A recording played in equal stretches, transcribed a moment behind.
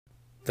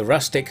The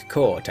rustic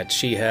court at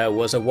Shihe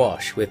was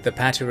awash with the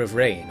patter of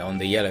rain on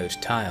the yellowed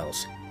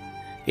tiles.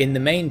 In the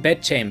main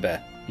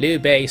bedchamber, Liu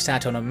Bei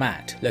sat on a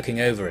mat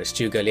looking over at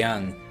Zhuge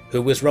Liang,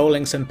 who was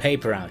rolling some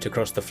paper out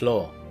across the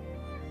floor.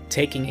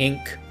 Taking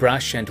ink,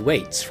 brush and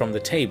weights from the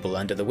table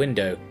under the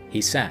window,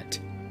 he sat.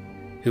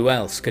 Who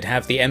else could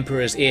have the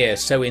Emperor's ear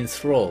so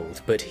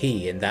enthralled but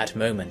he in that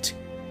moment?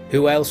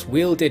 Who else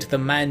wielded the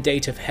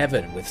mandate of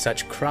heaven with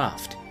such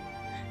craft?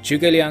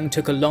 Zhuge Liang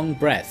took a long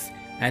breath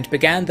and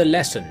began the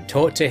lesson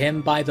taught to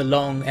him by the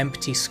long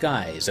empty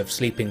skies of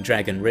Sleeping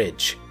Dragon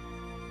Ridge.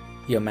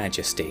 Your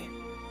Majesty,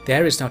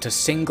 there is not a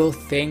single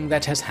thing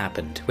that has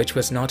happened which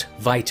was not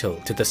vital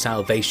to the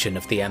salvation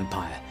of the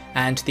Empire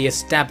and the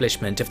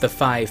establishment of the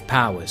Five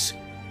Powers.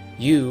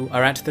 You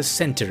are at the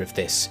center of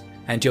this,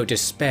 and your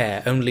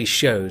despair only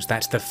shows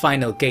that the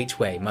final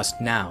gateway must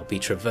now be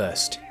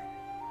traversed.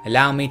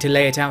 Allow me to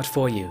lay it out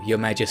for you, Your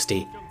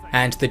Majesty,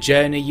 and the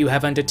journey you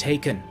have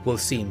undertaken will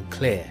seem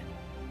clear.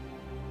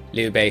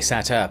 Liu Bei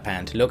sat up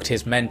and looked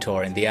his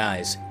mentor in the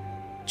eyes.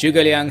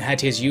 Zhuge Liang had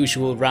his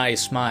usual wry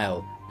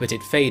smile, but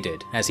it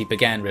faded as he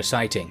began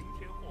reciting.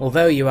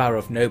 Although you are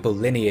of noble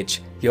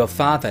lineage, your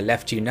father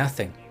left you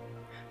nothing.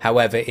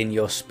 However, in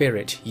your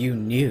spirit you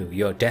knew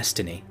your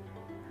destiny.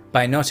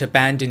 By not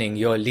abandoning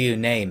your Liu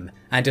name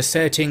and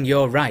asserting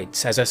your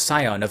rights as a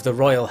scion of the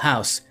royal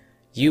house,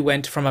 you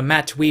went from a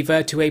mat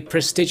weaver to a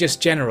prestigious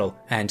general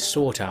and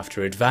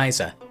sought-after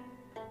advisor.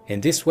 In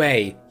this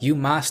way, you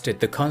mastered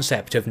the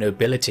concept of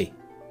nobility.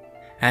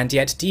 And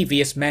yet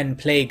devious men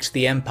plagued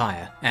the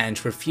empire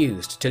and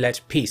refused to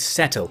let peace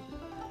settle.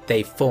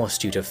 They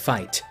forced you to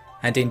fight,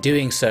 and in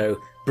doing so,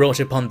 brought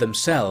upon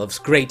themselves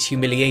great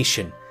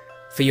humiliation.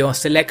 For your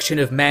selection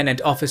of men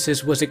and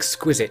officers was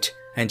exquisite,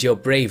 and your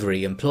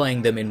bravery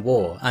employing them in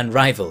war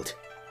unrivaled.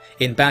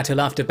 In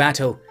battle after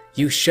battle,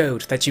 you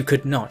showed that you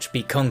could not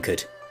be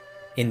conquered.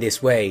 In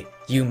this way,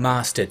 you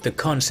mastered the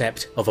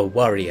concept of a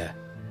warrior.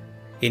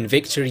 In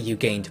victory you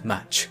gained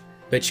much,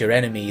 but your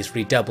enemies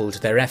redoubled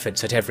their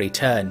efforts at every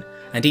turn,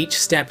 and each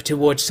step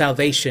towards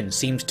salvation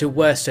seemed to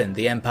worsen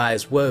the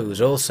Empire's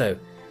woes also.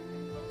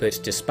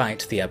 But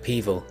despite the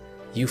upheaval,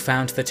 you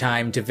found the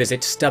time to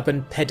visit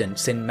stubborn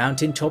pedants in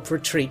mountaintop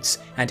retreats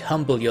and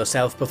humble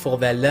yourself before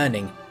their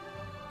learning.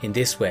 In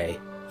this way,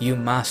 you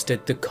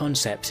mastered the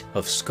concept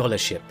of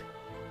scholarship.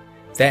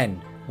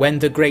 Then, when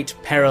the great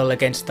peril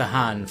against the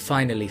Han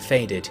finally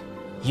faded,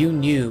 you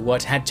knew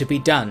what had to be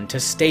done to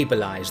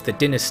stabilize the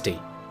dynasty.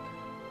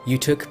 You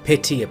took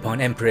pity upon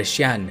Emperor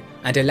Xian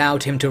and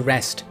allowed him to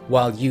rest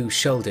while you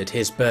shouldered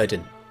his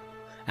burden.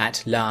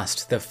 At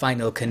last the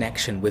final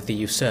connection with the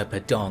usurper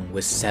Dong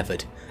was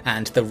severed,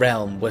 and the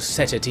realm was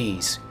set at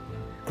ease.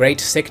 Great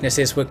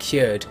sicknesses were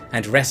cured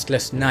and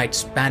restless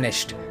nights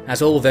banished,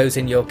 as all those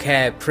in your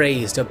care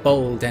praised a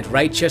bold and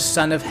righteous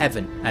son of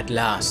heaven at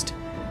last.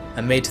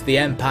 Amid the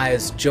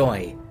Empire's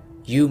joy,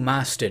 you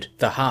mastered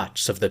the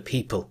hearts of the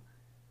people.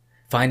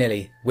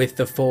 Finally, with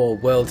the 4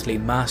 worldly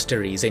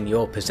masteries in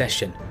your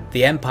possession,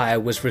 the Empire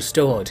was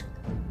restored.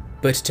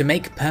 But to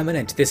make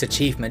permanent this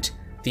achievement,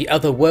 the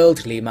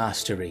otherworldly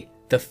mastery,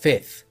 the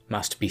 5th,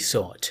 must be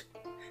sought.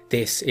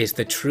 This is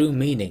the true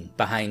meaning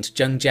behind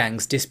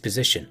Zhengjiang's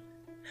disposition.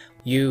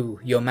 You,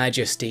 Your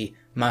Majesty,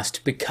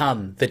 must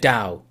become the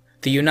Tao,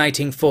 the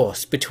uniting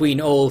force between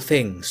all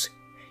things.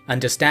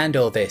 Understand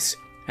all this,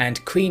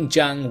 and Queen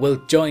Zheng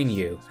will join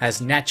you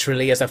as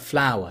naturally as a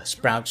flower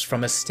sprouts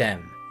from a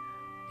stem.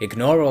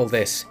 Ignore all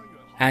this,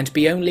 and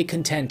be only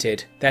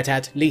contented that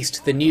at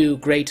least the new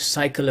great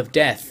cycle of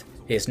death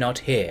is not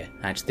here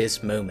at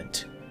this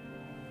moment.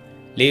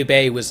 Liu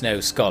Bei was no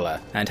scholar,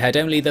 and had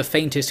only the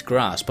faintest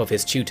grasp of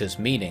his tutor's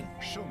meaning.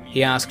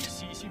 He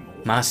asked,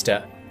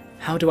 "Master,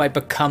 how do I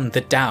become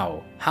the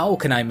Tao? How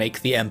can I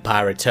make the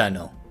Empire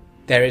eternal?"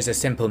 There is a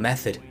simple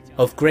method,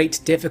 of great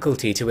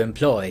difficulty to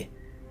employ.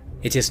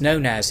 It is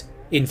known as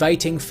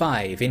inviting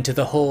 5 into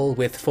the hall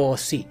with 4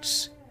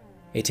 seats.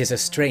 It is a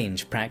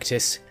strange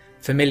practice,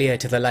 familiar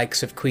to the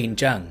likes of Queen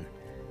Zheng,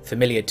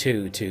 familiar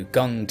too to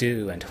Gong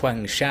Du and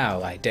Huang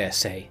Shao, I dare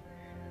say.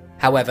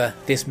 However,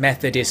 this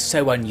method is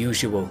so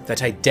unusual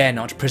that I dare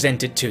not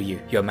present it to you,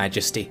 Your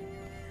Majesty.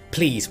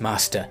 Please,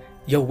 Master,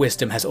 your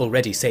wisdom has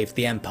already saved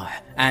the Empire,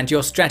 and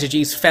your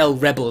strategies fell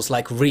rebels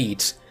like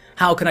reeds.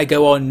 How can I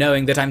go on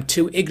knowing that I'm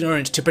too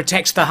ignorant to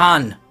protect the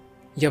Han?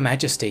 Your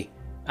Majesty,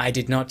 I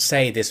did not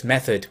say this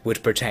method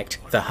would protect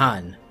the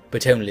Han,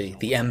 but only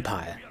the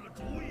Empire.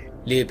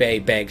 Liu Bei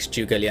begged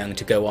Zhuge Liang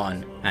to go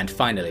on, and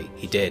finally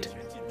he did.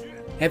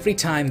 Every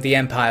time the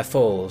Empire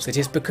falls, it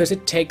is because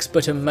it takes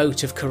but a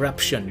mote of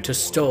corruption to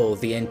stall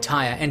the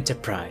entire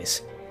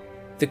enterprise.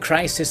 The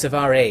crisis of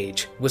our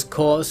age was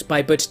caused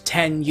by but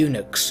 10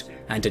 eunuchs,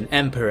 and an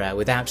emperor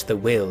without the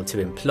will to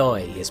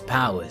employ his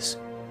powers.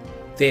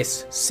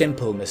 This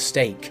simple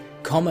mistake,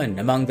 common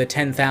among the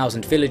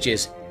 10,000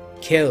 villages,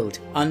 killed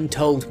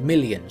untold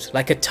millions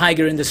like a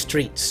tiger in the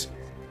streets.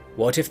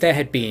 What if there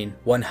had been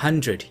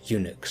 100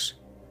 eunuchs?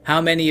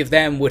 How many of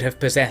them would have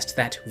possessed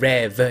that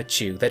rare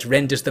virtue that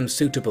renders them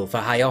suitable for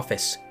high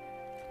office?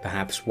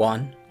 Perhaps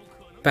 1?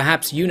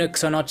 Perhaps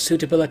eunuchs are not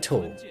suitable at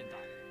all.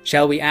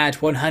 Shall we add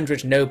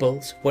 100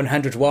 nobles,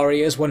 100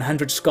 warriors,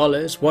 100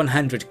 scholars,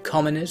 100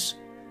 commoners?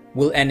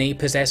 Will any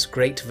possess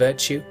great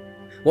virtue?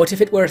 What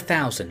if it were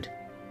 1,000?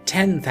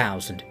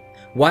 10,000?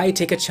 Why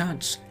take a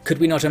chance? Could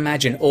we not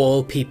imagine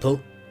all people?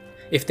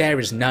 If there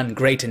is none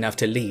great enough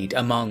to lead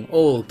among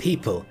all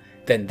people,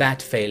 then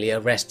that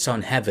failure rests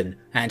on heaven,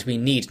 and we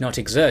need not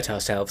exert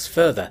ourselves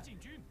further.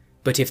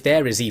 But if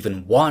there is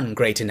even one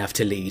great enough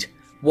to lead,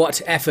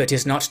 what effort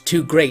is not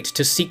too great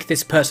to seek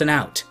this person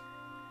out?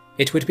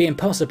 It would be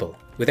impossible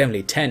with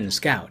only 10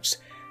 scouts,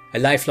 a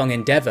lifelong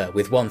endeavour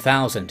with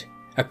 1,000,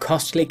 a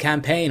costly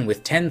campaign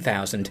with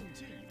 10,000,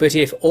 but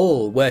if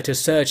all were to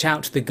search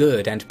out the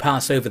good and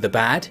pass over the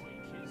bad,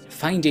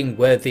 finding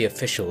worthy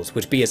officials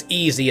would be as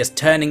easy as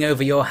turning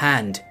over your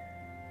hand.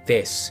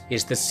 This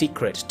is the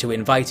secret to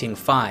inviting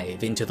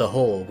 5 into the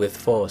hall with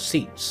 4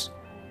 seats.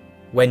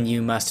 When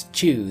you must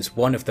choose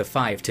one of the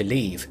 5 to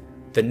leave,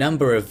 the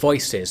number of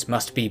voices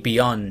must be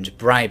beyond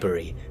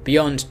bribery,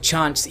 beyond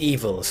chance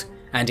evils,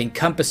 and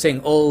encompassing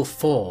all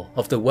 4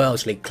 of the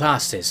worldly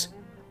classes.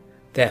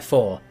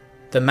 Therefore,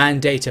 the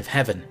mandate of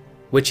heaven,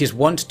 which is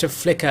wont to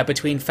flicker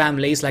between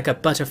families like a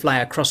butterfly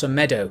across a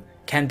meadow,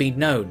 can be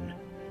known.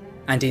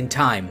 And in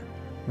time,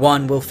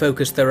 one will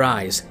focus their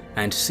eyes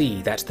and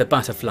see that the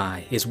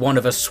butterfly is one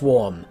of a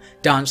swarm,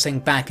 dancing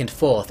back and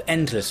forth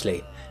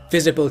endlessly,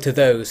 visible to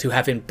those who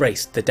have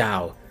embraced the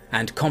Tao,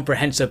 and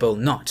comprehensible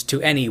not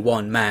to any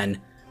one man,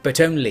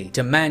 but only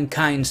to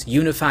mankind's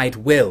unified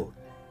will.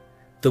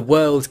 The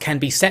world can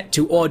be set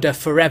to order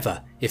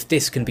forever if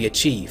this can be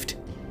achieved.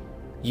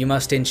 You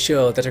must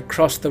ensure that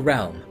across the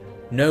realm,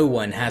 no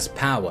one has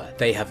power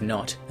they have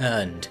not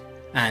earned,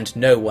 and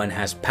no one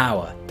has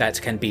power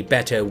that can be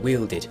better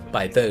wielded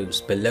by those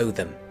below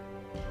them.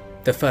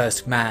 The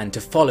first man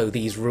to follow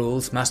these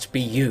rules must be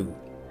you.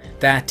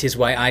 That is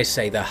why I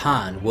say the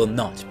Han will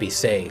not be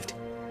saved.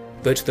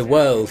 But the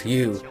world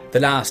you, the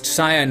last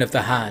scion of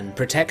the Han,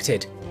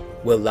 protected,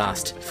 will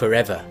last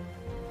forever.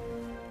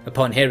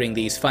 Upon hearing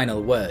these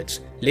final words,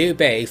 Liu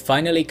Bei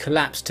finally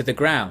collapsed to the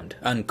ground,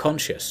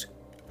 unconscious.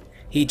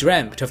 He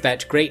dreamt of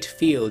that great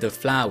field of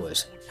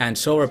flowers, and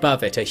saw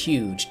above it a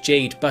huge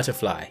jade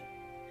butterfly.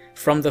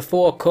 From the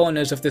 4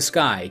 corners of the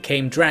sky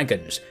came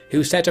dragons,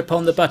 who set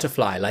upon the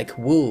butterfly like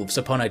wolves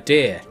upon a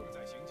deer.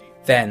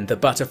 Then the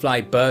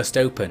butterfly burst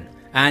open,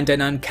 and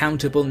an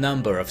uncountable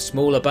number of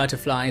smaller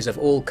butterflies of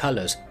all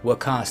colours were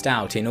cast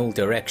out in all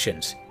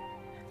directions.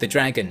 The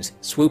dragons,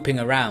 swooping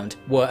around,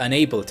 were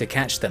unable to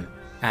catch them,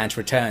 and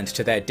returned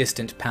to their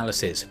distant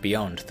palaces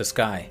beyond the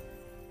sky.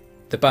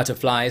 The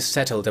butterflies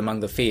settled among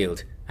the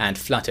field, and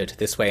fluttered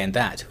this way and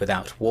that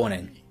without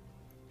warning.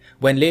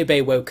 When Liu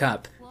Bei woke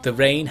up, the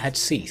rain had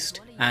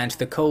ceased, and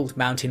the cold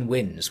mountain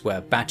winds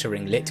were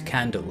battering lit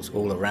candles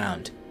all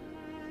around.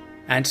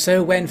 And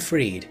so when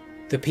freed,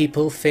 the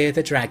people fear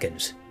the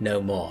dragons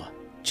no more,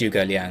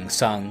 Zhuge Liang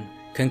sung,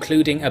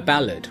 concluding a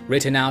ballad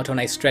written out on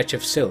a stretch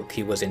of silk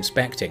he was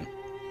inspecting.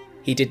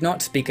 He did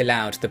not speak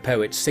aloud the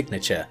poet's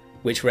signature,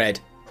 which read,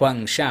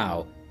 Huang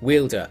Shao,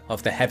 wielder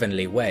of the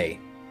heavenly way.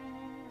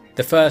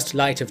 The first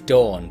light of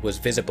dawn was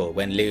visible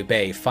when Liu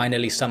Bei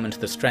finally summoned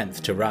the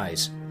strength to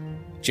rise.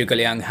 Zhuge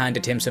Liang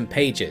handed him some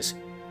pages,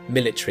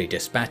 military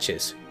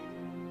dispatches.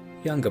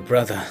 "Younger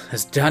brother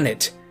has done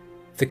it.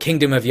 The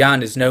kingdom of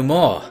Yan is no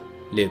more,"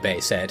 Liu Bei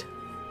said.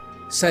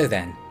 "So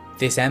then,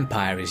 this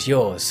empire is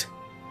yours.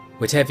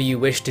 Whatever you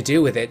wish to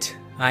do with it,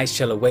 I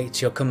shall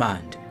await your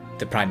command,"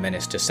 the Prime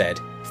Minister said,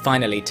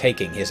 finally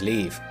taking his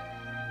leave.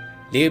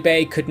 Liu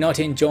Bei could not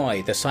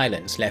enjoy the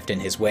silence left in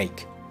his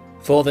wake,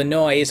 for the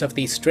noise of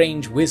the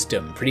strange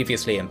wisdom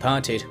previously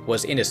imparted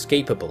was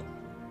inescapable.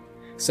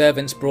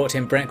 Servants brought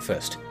him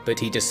breakfast, but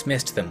he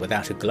dismissed them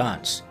without a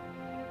glance.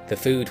 The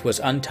food was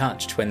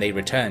untouched when they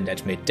returned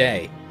at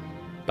midday.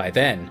 By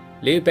then,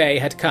 Liu Bei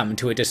had come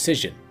to a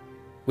decision.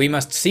 "We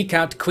must seek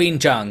out Queen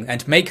Zheng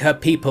and make her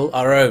people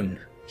our own,"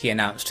 he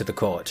announced to the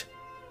court.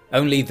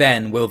 "Only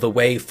then will the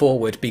way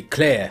forward be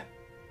clear."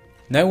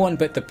 No one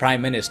but the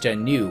Prime Minister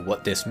knew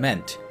what this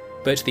meant,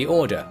 but the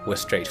order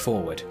was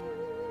straightforward.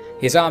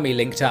 His army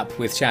linked up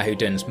with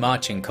Shahudun's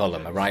marching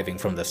column arriving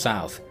from the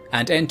south,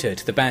 and entered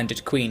the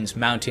bandit queen's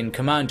mountain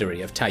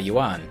commandery of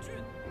Taiyuan.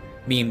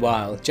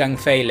 Meanwhile, Zhang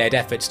Fei led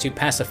efforts to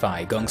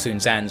pacify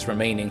Gongsun Zan's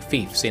remaining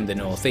fiefs in the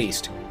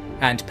northeast,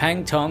 and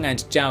Pang Tong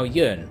and Zhao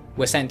Yun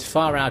were sent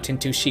far out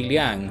into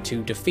Xiliang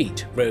to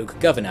defeat rogue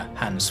governor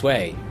Han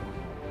Sui.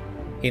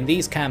 In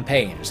these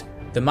campaigns,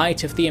 the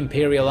might of the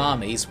imperial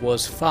armies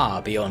was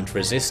far beyond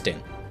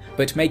resisting,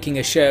 but making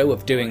a show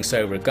of doing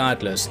so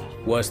regardless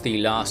was the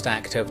last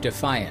act of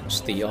defiance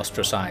the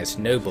ostracized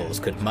nobles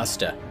could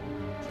muster.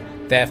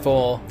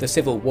 Therefore, the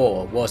civil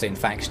war was in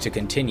fact to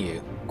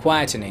continue,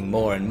 quietening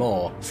more and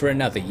more for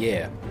another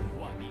year.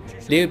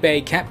 Liu Bei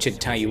captured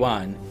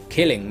Taiyuan,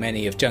 killing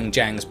many of Zheng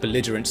Jiang's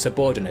belligerent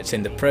subordinates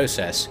in the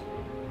process.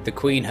 The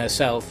queen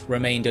herself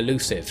remained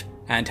elusive,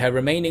 and her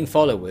remaining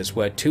followers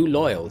were too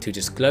loyal to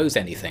disclose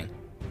anything.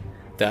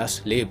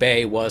 Thus, Liu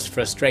Bei was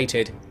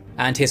frustrated,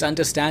 and his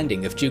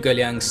understanding of Zhuge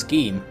Liang's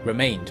scheme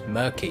remained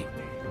murky.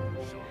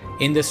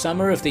 In the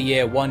summer of the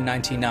year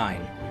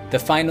 199, the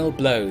final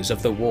blows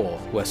of the war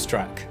were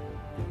struck.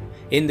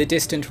 In the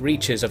distant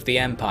reaches of the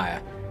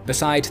empire,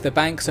 beside the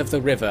banks of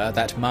the river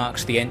that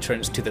marked the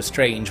entrance to the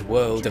strange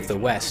world of the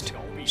west,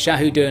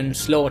 Shahudun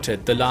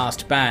slaughtered the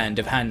last band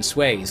of Han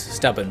Sui's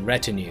stubborn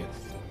retinue.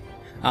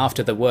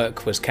 After the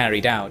work was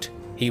carried out,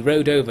 he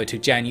rode over to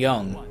Jian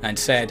Yong and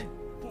said,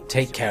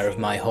 "Take care of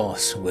my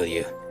horse, will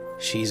you?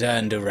 She's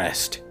earned a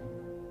rest."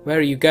 "Where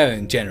are you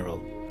going,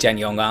 General?" Jian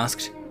Yong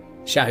asked.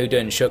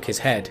 Shahudun shook his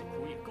head.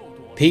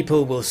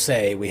 "People will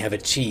say we have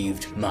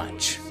achieved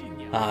much.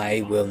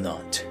 I will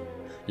not.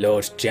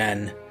 Lord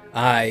Jian,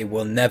 I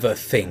will never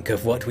think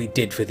of what we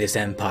did for this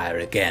empire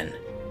again.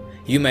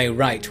 You may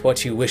write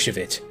what you wish of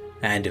it,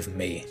 and of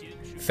me.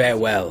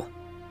 Farewell."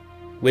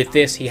 With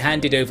this he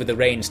handed over the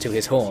reins to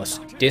his horse,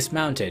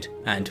 dismounted,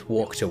 and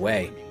walked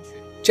away.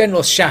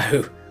 "General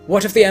Shahu,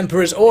 what of the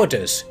Emperor's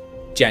orders?"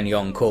 Jian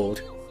Yong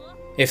called.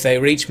 "If they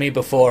reach me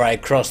before I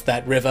cross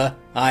that river,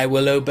 I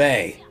will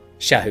obey,"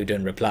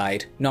 Shahudun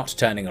replied, not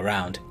turning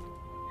around.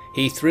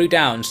 He threw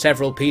down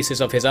several pieces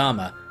of his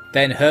armor,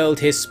 then hurled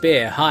his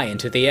spear high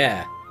into the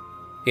air.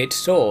 It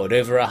soared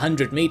over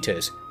 100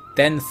 meters,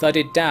 then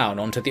thudded down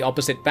onto the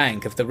opposite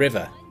bank of the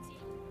river.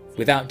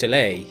 Without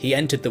delay, he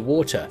entered the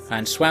water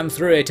and swam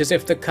through it as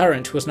if the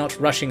current was not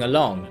rushing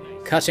along,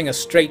 cutting a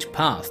straight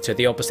path to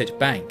the opposite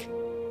bank.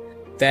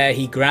 There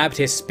he grabbed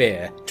his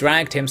spear,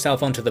 dragged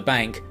himself onto the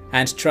bank,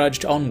 and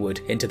trudged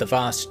onward into the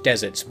vast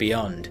deserts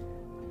beyond.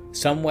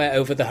 Somewhere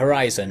over the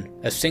horizon,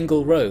 a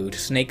single road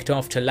snaked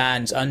off to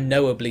lands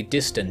unknowably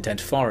distant and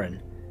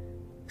foreign.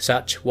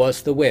 Such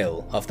was the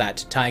will of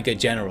that tiger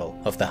general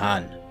of the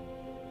Han.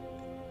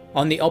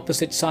 On the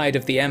opposite side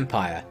of the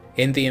empire,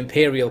 in the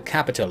imperial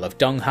capital of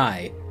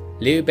Donghai,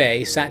 Liu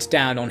Bei sat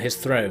down on his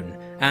throne,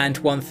 and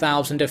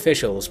 1,000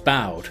 officials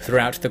bowed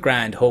throughout the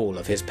grand hall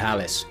of his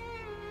palace.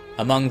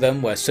 Among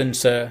them were Sun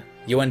Ce,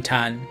 Yuan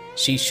Tan,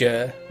 Xi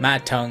Shi, Ma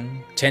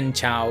Teng, Chen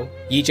Chao,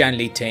 Yi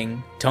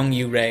Liting, Tong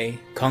Yurei,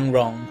 Kong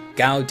Rong,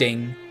 Gao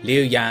Ding,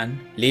 Liu Yan,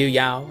 Liu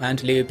Yao,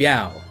 and Liu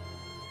Biao.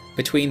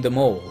 Between them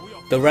all,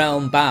 the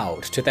realm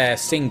bowed to their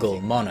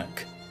single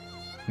monarch.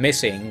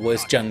 Missing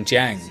was Zhuge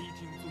Liang.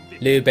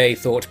 Liu Bei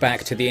thought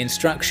back to the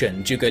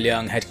instruction Zhuge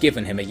Liang had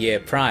given him a year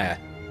prior,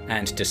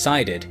 and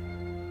decided,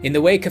 "In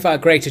the wake of our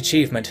great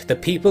achievement, the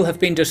people have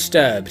been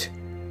disturbed.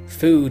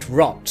 Food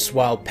rots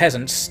while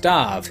peasants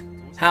starve.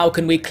 How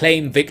can we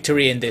claim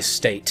victory in this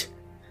state?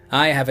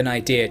 I have an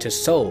idea to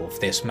solve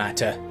this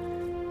matter.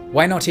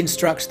 Why not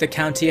instruct the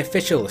county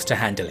officials to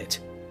handle it?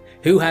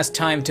 Who has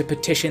time to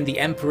petition the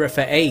emperor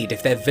for aid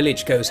if their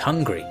village goes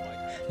hungry?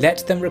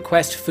 Let them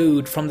request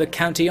food from the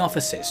county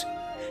offices.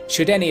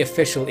 Should any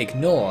official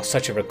ignore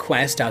such a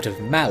request out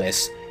of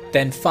malice,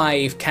 then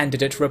 5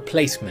 candidate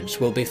replacements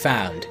will be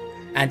found,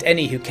 and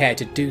any who care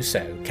to do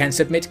so can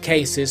submit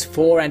cases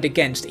for and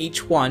against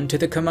each one to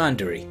the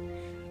commandery.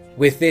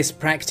 With this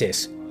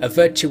practice, a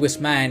virtuous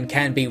man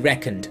can be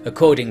reckoned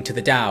according to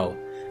the Tao,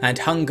 and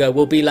hunger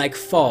will be like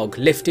fog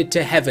lifted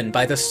to heaven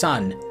by the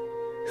sun.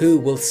 Who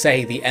will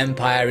say the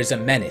empire is a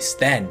menace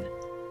then?"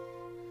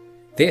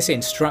 This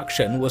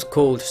instruction was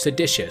called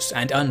seditious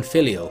and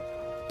unfilial,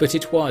 but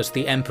it was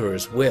the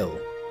emperor's will.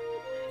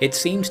 It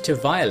seemed to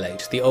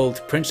violate the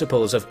old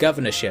principles of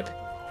governorship,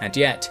 and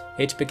yet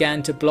it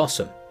began to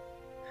blossom.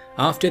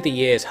 After the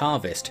year's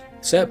harvest,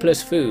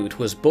 surplus food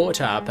was bought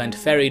up and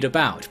ferried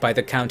about by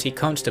the county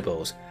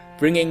constables,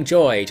 bringing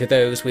joy to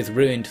those with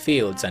ruined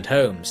fields and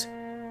homes.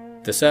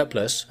 The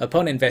surplus,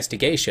 upon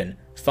investigation,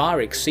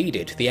 far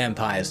exceeded the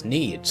empire's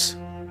needs.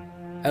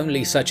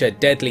 Only such a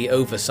deadly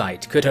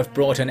oversight could have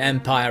brought an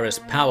empire as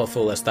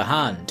powerful as the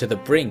Han to the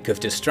brink of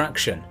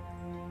destruction.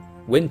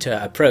 Winter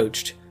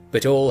approached,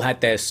 but all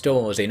had their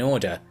stores in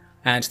order,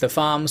 and the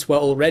farms were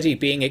already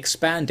being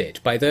expanded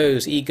by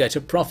those eager to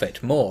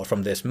profit more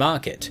from this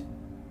market.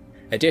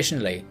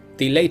 Additionally,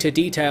 the later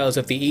details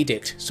of the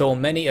edict saw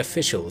many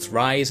officials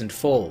rise and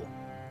fall.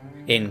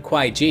 In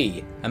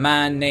Kuaiji, a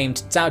man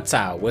named Cao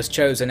Cao was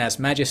chosen as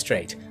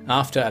magistrate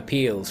after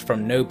appeals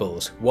from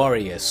nobles,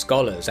 warriors,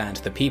 scholars, and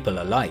the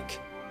people alike.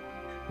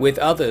 With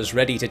others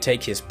ready to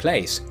take his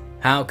place,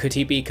 how could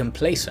he be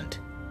complacent?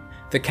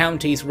 The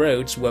county's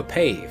roads were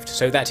paved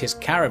so that his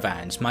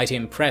caravans might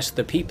impress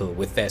the people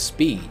with their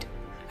speed,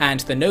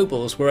 and the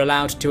nobles were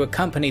allowed to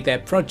accompany their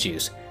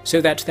produce so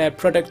that their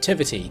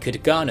productivity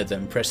could garner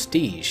them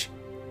prestige.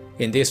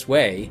 In this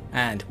way,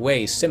 and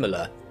ways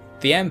similar,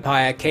 the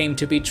empire came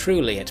to be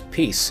truly at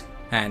peace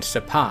and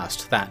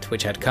surpassed that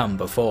which had come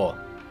before.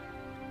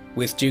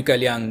 With Zhuge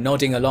Liang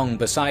nodding along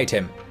beside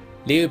him,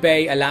 Liu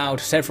Bei allowed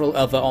several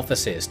other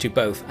officers to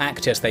both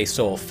act as they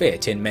saw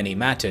fit in many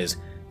matters,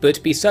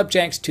 but be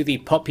subject to the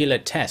popular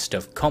test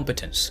of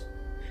competence.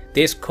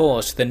 This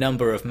caused the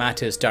number of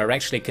matters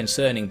directly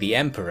concerning the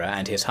emperor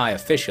and his high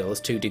officials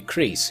to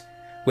decrease,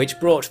 which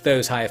brought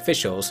those high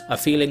officials a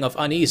feeling of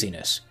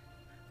uneasiness.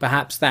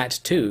 Perhaps that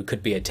too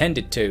could be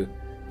attended to,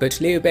 but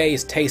Liu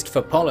Bei's taste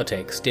for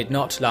politics did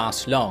not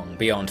last long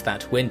beyond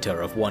that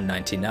winter of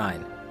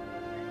 199.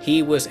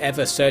 He was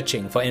ever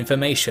searching for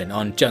information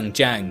on Zhuge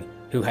Liang,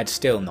 who had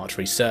still not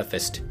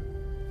resurfaced.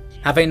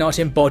 Have I not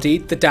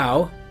embodied the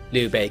Tao?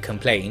 Liu Bei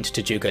complained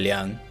to Zhuge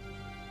Liang.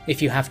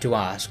 If you have to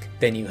ask,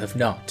 then you have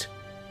not.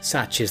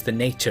 Such is the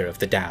nature of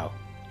the Tao,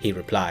 he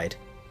replied.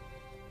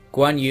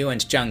 Guan Yu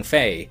and Zhang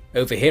Fei,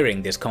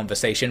 overhearing this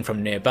conversation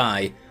from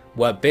nearby,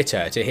 were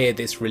bitter to hear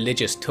this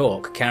religious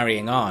talk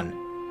carrying on.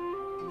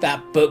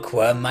 That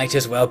bookworm might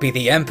as well be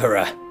the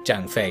emperor,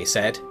 Zhang Fei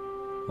said.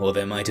 Or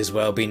there might as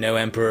well be no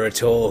emperor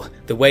at all,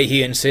 the way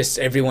he insists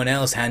everyone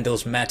else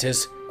handles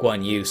matters,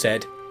 Guan Yu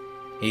said.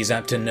 He's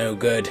up to no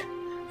good.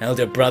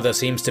 Elder brother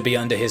seems to be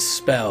under his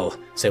spell,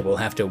 so we'll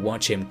have to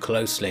watch him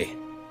closely.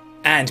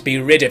 And be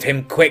rid of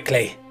him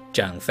quickly,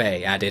 Zhang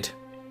Fei added.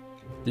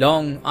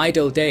 Long,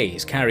 idle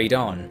days carried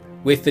on,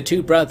 with the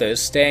two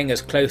brothers staying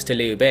as close to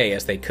Liu Bei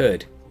as they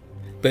could.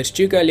 But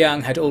Zhuge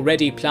Liang had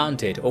already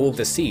planted all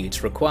the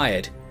seeds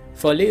required,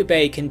 for Liu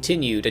Bei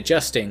continued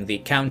adjusting the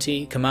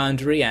county,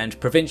 commandery and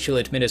provincial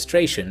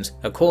administrations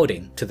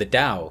according to the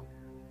Tao.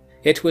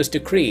 It was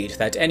decreed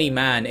that any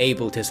man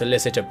able to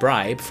solicit a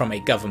bribe from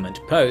a government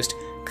post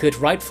could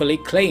rightfully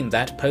claim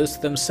that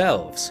post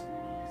themselves.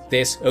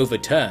 This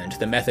overturned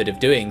the method of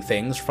doing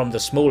things from the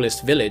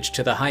smallest village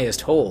to the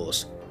highest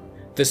halls.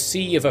 The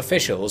sea of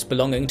officials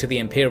belonging to the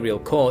imperial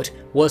court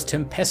was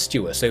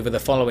tempestuous over the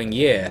following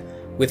year,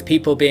 with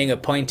people being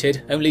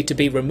appointed only to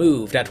be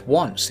removed at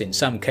once in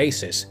some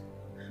cases.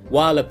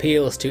 While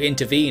appeals to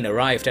intervene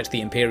arrived at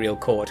the imperial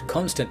court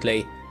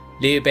constantly,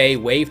 Liu Bei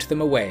waved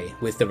them away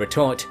with the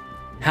retort,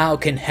 "How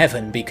can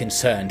heaven be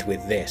concerned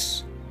with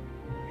this?"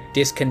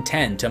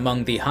 Discontent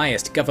among the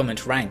highest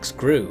government ranks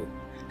grew.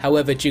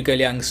 However, Zhuge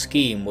Liang's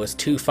scheme was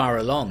too far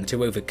along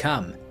to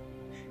overcome.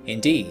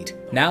 Indeed,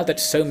 now that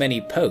so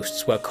many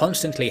posts were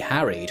constantly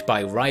harried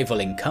by rival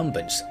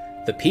incumbents,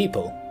 the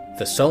people,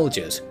 the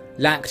soldiers,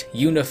 lacked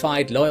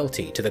unified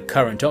loyalty to the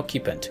current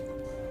occupant.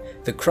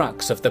 The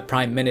crux of the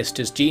Prime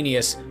Minister's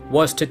genius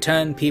was to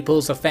turn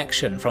people's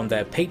affection from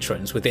their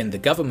patrons within the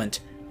government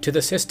to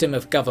the system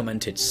of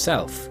government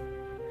itself.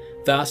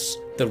 Thus,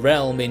 the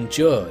realm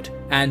endured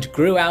and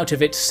grew out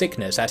of its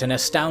sickness at an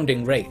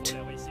astounding rate.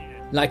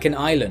 Like an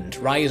island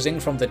rising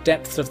from the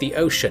depths of the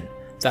ocean,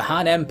 the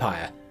Han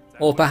Empire,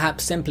 or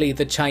perhaps simply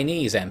the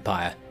Chinese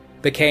Empire,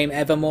 became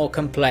ever more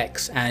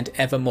complex and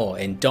ever more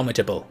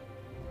indomitable.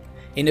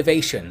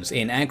 Innovations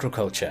in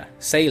agriculture,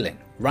 sailing,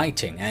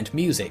 writing and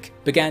music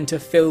began to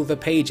fill the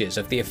pages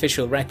of the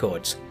official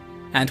records,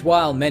 and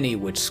while many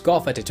would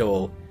scoff at it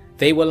all,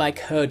 they were like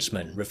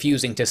herdsmen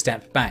refusing to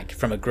step back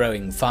from a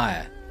growing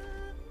fire.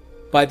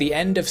 By the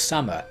end of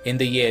summer in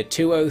the year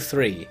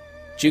 203,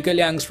 Zhuge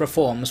Liang's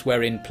reforms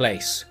were in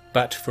place,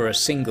 but for a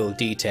single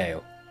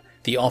detail.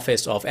 The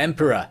office of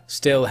emperor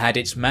still had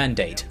its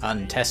mandate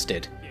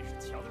untested.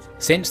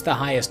 Since the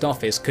highest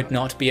office could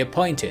not be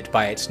appointed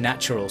by its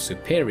natural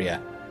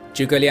superior,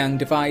 Zhuge Liang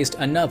devised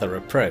another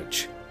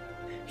approach.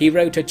 He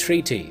wrote a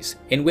treatise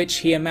in which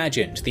he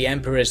imagined the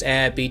emperor's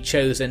heir be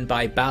chosen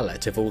by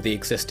ballot of all the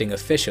existing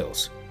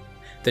officials.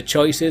 The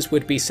choices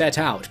would be set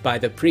out by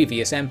the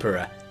previous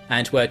emperor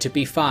and were to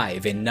be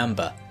 5 in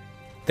number.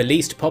 The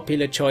least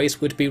popular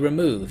choice would be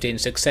removed in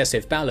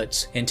successive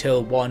ballots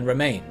until one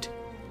remained.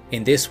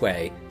 In this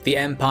way, the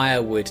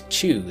empire would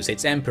choose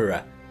its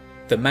emperor.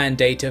 The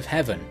mandate of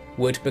heaven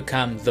would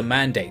become the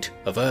mandate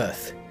of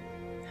earth.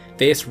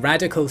 This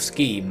radical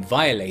scheme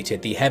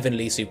violated the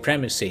heavenly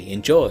supremacy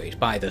enjoyed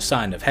by the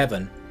Son of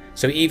Heaven,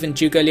 so even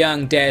Zhuge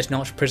Liang dared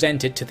not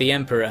present it to the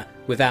emperor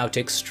without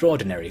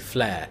extraordinary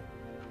flair.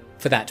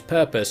 For that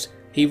purpose,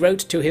 he wrote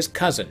to his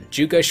cousin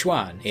Zhuge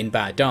Xuan in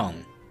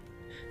Badong.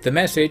 The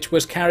message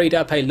was carried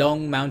up a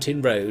long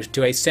mountain road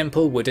to a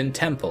simple wooden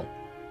temple.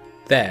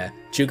 There,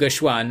 Zhuge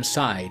Xuan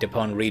sighed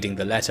upon reading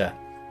the letter.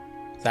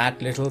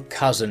 That little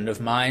cousin of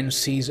mine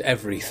sees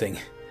everything.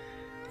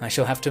 I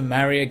shall have to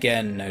marry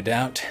again, no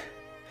doubt.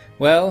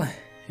 Well,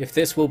 if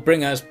this will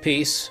bring us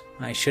peace,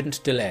 I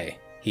shouldn't delay,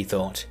 he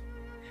thought.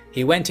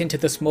 He went into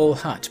the small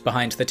hut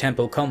behind the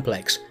temple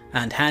complex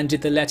and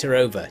handed the letter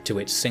over to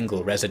its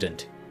single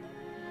resident.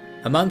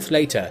 A month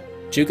later,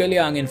 Zhuge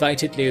Liang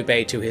invited Liu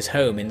Bei to his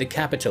home in the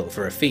capital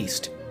for a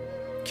feast.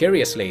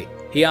 Curiously,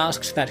 he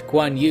asked that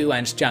Guan Yu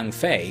and Zhang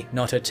Fei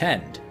not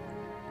attend.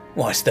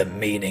 "What's the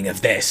meaning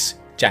of this?"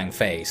 Zhang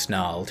Fei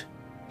snarled.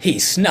 "He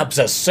snubs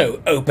us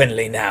so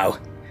openly now.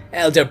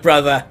 Elder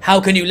brother, how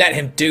can you let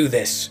him do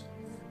this?"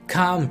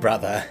 "Calm,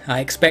 brother. I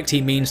expect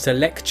he means to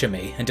lecture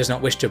me and does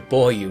not wish to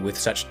bore you with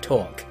such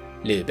talk,"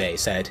 Liu Bei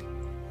said.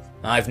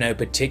 "I've no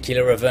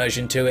particular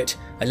aversion to it.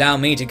 Allow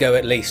me to go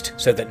at least,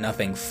 so that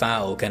nothing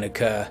foul can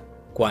occur,"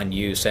 Guan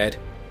Yu said.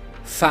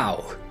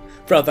 "Foul?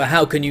 Brother,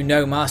 how can you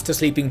know Master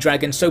Sleeping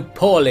Dragon so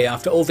poorly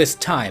after all this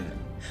time?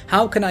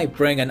 How can I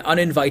bring an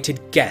uninvited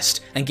guest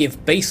and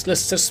give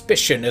baseless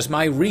suspicion as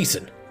my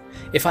reason?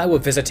 If I were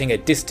visiting a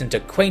distant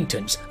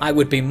acquaintance, I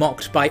would be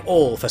mocked by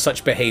all for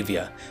such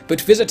behaviour, but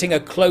visiting a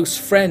close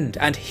friend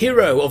and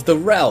hero of the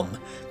realm,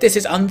 this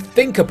is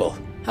unthinkable!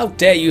 How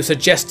dare you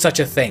suggest such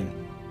a thing?"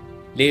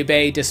 Liu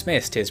Bei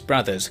dismissed his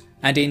brothers,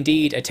 and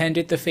indeed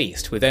attended the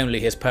feast with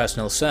only his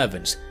personal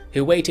servants,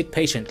 who waited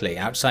patiently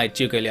outside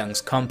Zhuge Liang's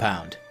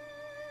compound.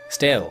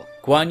 Still,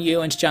 Guan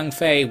Yu and Zhang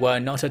Fei were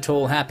not at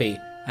all happy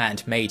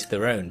and made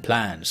their own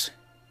plans.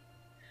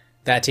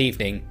 That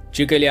evening,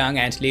 Zhuge Liang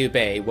and Liu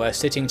Bei were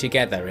sitting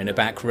together in a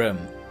back room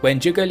when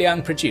Zhuge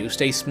Liang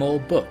produced a small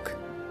book.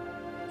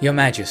 "Your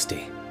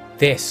Majesty,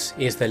 this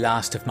is the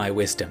last of my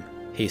wisdom,"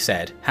 he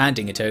said,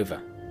 handing it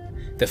over.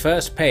 The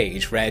first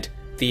page read,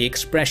 "The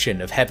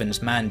expression of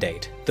heaven's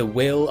mandate, the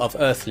will of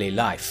earthly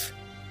life."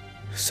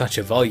 "Such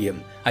a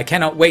volume! I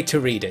cannot wait to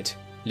read it,"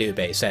 Liu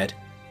Bei said.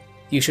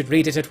 "You should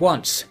read it at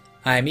once.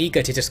 I am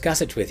eager to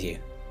discuss it with you.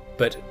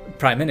 But,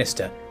 Prime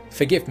Minister,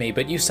 forgive me,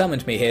 but you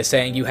summoned me here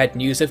saying you had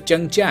news of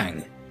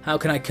Zhengjiang. How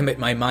can I commit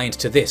my mind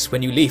to this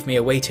when you leave me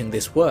awaiting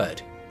this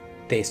word?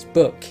 This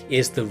book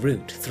is the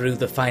route through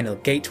the final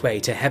gateway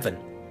to heaven.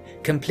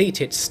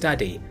 Complete its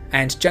study,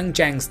 and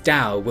Zhengjiang's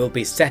Tao will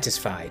be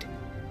satisfied.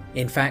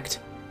 In fact,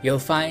 you'll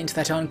find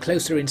that on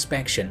closer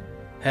inspection,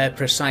 her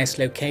precise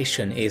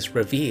location is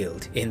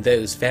revealed in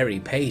those very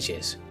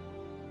pages."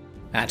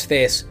 At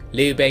this,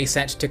 Liu Bei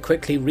set to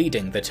quickly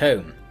reading the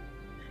tome.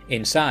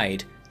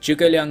 Inside,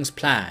 Zhuge Liang's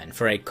plan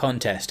for a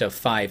contest of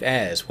 5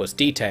 heirs was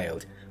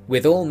detailed,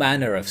 with all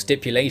manner of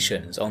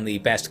stipulations on the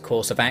best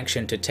course of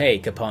action to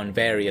take upon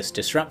various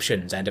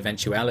disruptions and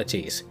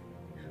eventualities.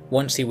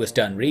 Once he was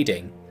done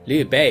reading,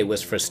 Liu Bei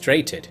was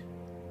frustrated.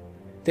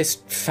 "This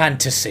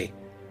fantasy!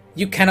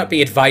 You cannot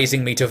be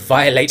advising me to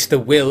violate the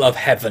will of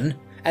heaven!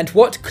 And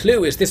what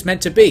clue is this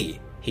meant to be?"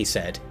 he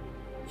said.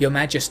 "Your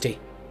Majesty,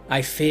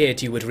 I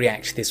feared you would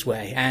react this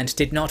way, and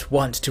did not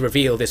want to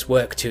reveal this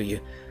work to you.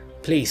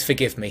 Please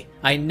forgive me,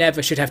 I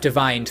never should have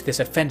divined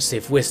this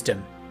offensive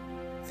wisdom.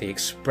 The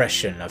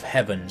expression of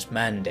heaven's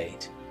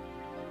mandate.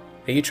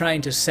 Are you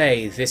trying to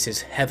say this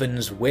is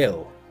heaven's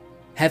will?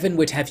 Heaven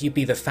would have you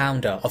be the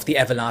founder of the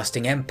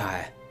everlasting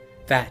empire.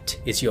 That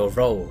is your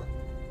role.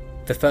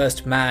 The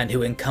first man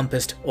who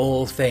encompassed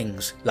all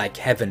things like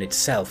heaven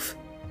itself.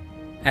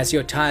 As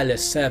your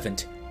tireless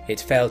servant,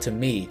 it fell to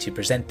me to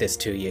present this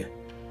to you.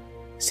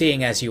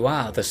 Seeing as you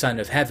are the son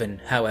of heaven,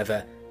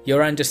 however,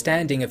 your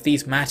understanding of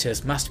these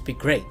matters must be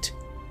great.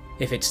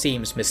 If it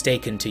seems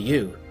mistaken to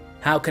you,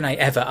 how can I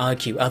ever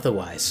argue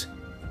otherwise?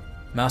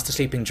 Master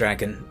Sleeping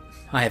Dragon,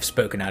 I have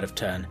spoken out of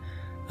turn.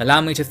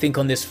 Allow me to think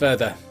on this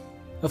further.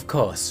 Of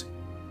course.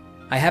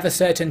 I have a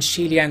certain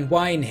Xiliang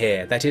wine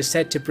here that is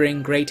said to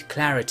bring great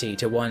clarity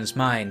to one's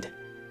mind.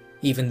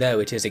 Even though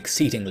it is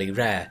exceedingly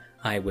rare,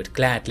 I would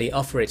gladly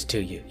offer it to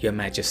you, Your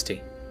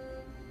Majesty."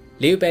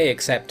 Liu Bei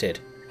accepted,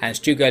 and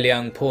Zhuge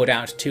Liang poured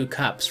out 2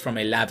 cups from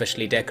a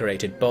lavishly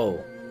decorated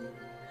bowl.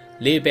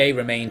 Liu Bei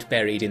remained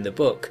buried in the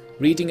book,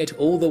 reading it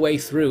all the way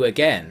through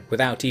again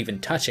without even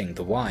touching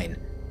the wine.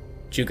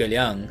 Zhuge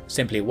Liang,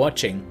 simply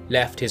watching,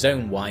 left his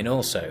own wine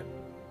also.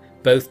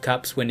 Both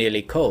cups were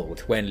nearly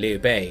cold when Liu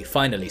Bei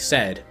finally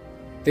said,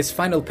 "This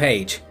final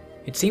page,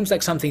 it seems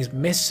like something's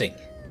missing.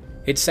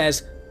 It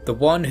says, 'The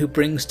one who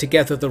brings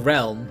together the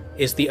realm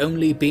is the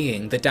only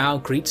being the Tao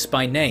greets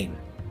by name.'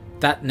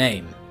 That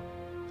name.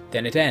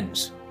 Then it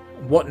ends.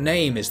 What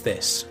name is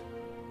this?"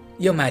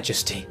 "Your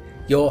Majesty,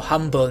 your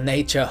humble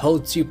nature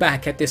holds you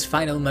back at this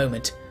final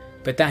moment,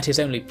 but that is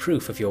only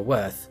proof of your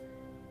worth.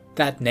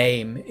 That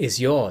name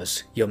is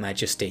yours, Your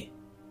Majesty."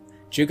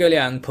 Zhuge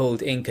Liang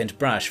pulled ink and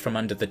brush from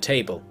under the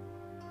table.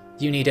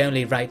 "You need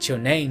only write your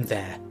name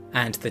there,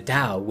 and the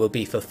Tao will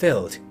be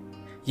fulfilled.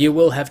 You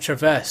will have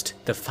traversed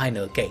the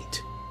final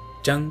gate.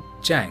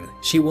 Zhengjiang,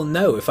 she will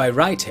know if I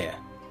write here.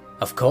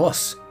 Of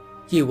course,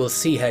 you will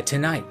see her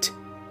tonight.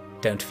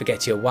 Don't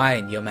forget your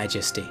wine, Your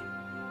Majesty."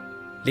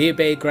 Liu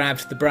Bei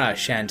grabbed the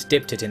brush and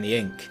dipped it in the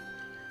ink.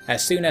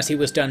 As soon as he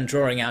was done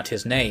drawing out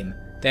his name,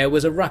 there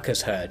was a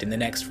ruckus heard in the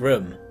next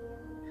room.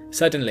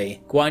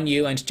 Suddenly, Guan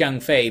Yu and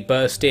Zhang Fei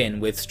burst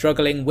in with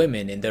struggling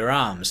women in their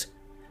arms.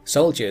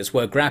 Soldiers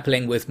were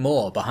grappling with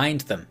more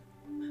behind them.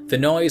 The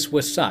noise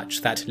was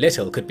such that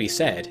little could be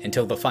said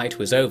until the fight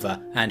was over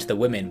and the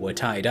women were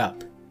tied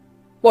up.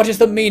 "What is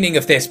the meaning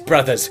of this,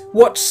 brothers?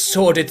 What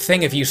sordid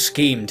thing have you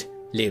schemed?"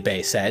 Liu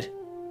Bei said.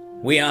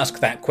 "We ask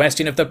that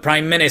question of the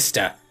Prime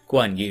Minister,"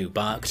 Guan Yu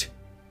barked.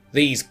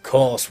 "These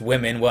coarse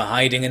women were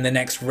hiding in the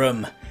next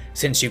room.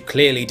 Since you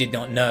clearly did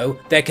not know,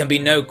 there can be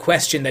no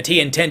question that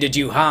he intended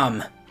you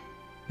harm."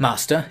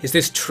 "Master, is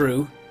this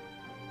true?"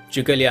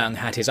 Zhuge Liang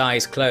had his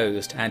eyes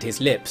closed and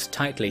his lips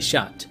tightly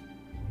shut.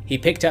 He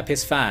picked up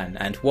his fan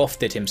and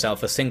wafted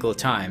himself a single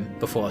time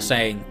before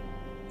saying,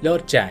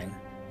 "Lord Zhang,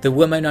 the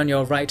woman on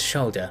your right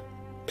shoulder,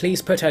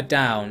 please put her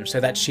down so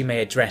that she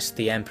may address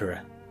the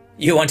Emperor."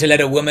 "You want to let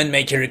a woman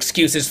make your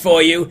excuses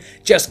for you?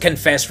 Just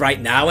confess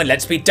right now and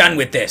let's be done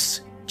with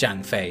this,"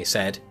 Zhang Fei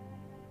said.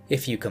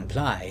 "If you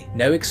comply,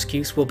 no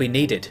excuse will be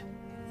needed."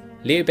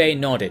 Liu Bei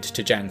nodded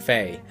to Zhang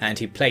Fei and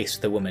he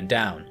placed the woman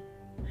down.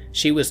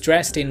 She was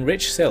dressed in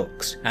rich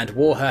silks and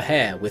wore her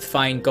hair with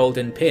fine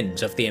golden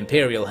pins of the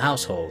imperial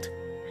household.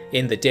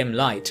 In the dim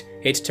light,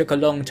 it took a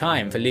long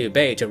time for Liu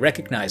Bei to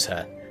recognize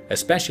her,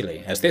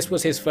 especially as this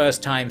was his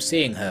first time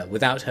seeing her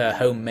without her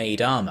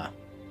homemade armor.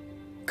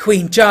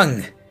 "Queen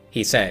Zheng!"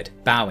 he said,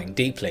 bowing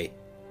deeply.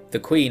 The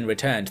queen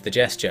returned the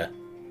gesture.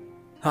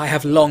 "I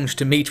have longed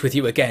to meet with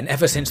you again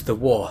ever since the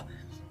war.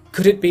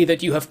 Could it be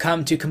that you have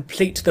come to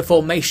complete the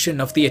formation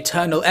of the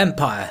Eternal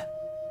Empire?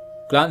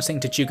 Glancing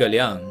to Zhuge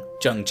Liang,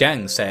 Zhuge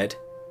Liang said,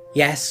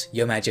 Yes,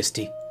 your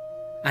majesty.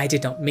 I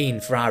did not mean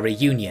for our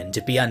reunion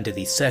to be under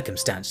these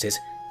circumstances,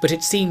 but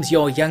it seems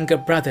your younger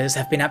brothers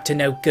have been up to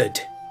no good.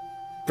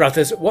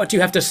 Brothers, what do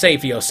you have to say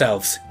for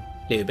yourselves?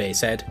 Liu Bei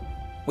said.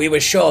 We were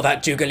sure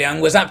that Zhuge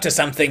Liang was up to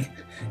something.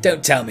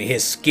 Don't tell me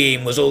his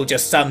scheme was all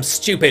just some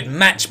stupid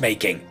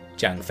matchmaking,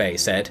 Zhang Fei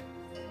said.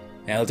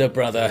 Elder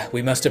brother,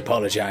 we must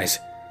apologize.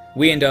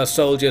 We and our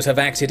soldiers have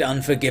acted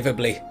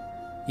unforgivably.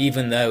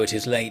 Even though it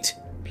is late,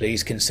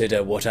 please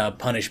consider what our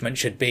punishment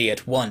should be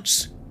at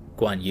once,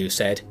 Guan Yu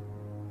said.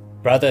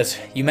 Brothers,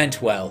 you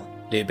meant well,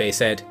 Liu Bei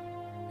said.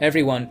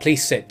 Everyone,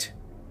 please sit.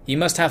 You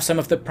must have some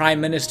of the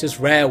Prime Minister's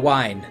rare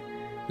wine.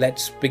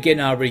 Let's begin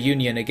our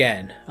reunion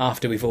again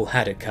after we've all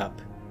had a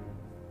cup.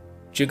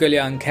 Zhuge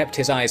Liang kept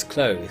his eyes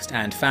closed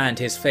and fanned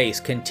his face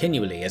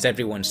continually as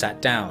everyone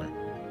sat down.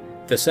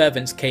 The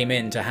servants came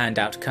in to hand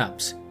out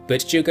cups,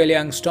 but Zhuge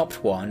Liang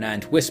stopped one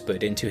and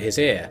whispered into his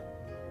ear.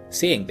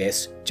 Seeing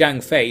this,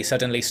 Zhang Fei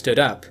suddenly stood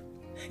up.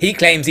 He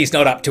claims he's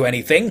not up to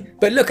anything,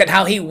 but look at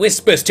how he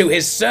whispers to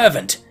his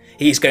servant.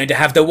 He's going to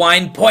have the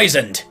wine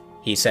poisoned,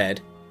 he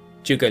said.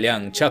 Zhuge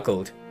Liang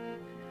chuckled.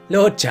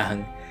 Lord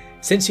Zhang,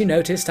 since you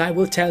noticed, I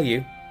will tell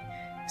you.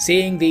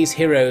 Seeing these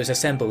heroes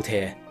assembled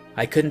here,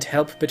 I couldn't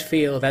help but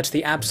feel that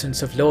the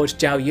absence of Lord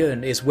Zhao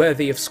Yun is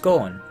worthy of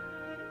scorn.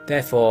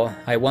 Therefore,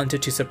 I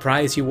wanted to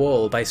surprise you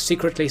all by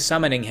secretly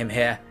summoning him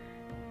here,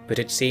 but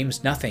it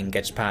seems nothing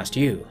gets past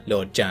you,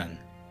 Lord Zhang.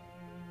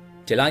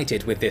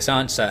 Delighted with this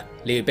answer,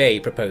 Liu Bei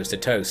proposed a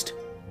toast.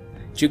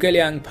 Zhuge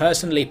Liang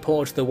personally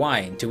poured the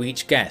wine to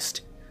each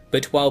guest,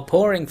 but while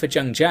pouring for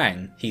Zheng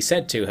Jiang, he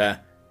said to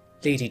her,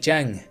 Lady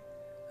Zheng,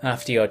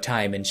 after your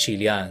time in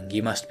Xiliang,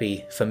 you must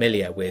be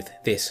familiar with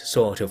this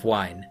sort of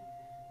wine.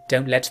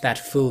 Don't let that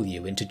fool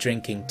you into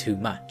drinking too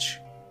much.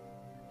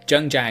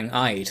 Zheng Jiang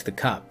eyed the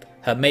cup,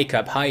 her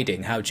makeup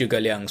hiding how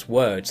Zhuge Liang's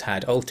words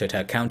had altered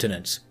her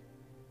countenance.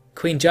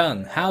 Queen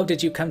Zheng, how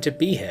did you come to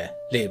be here?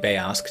 Liu Bei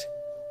asked.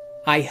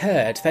 I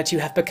heard that you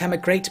have become a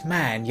great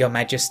man, your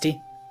majesty.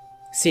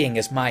 Seeing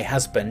as my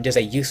husband is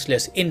a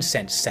useless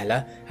incense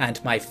seller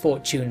and my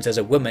fortunes as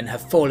a woman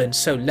have fallen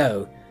so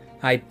low,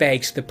 I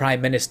begged the Prime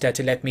Minister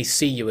to let me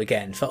see you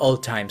again for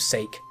old time's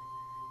sake.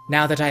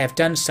 Now that I have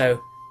done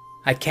so,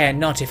 I care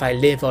not if I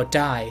live or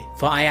die,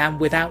 for I am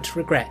without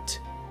regret.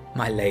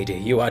 My lady,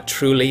 you are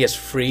truly as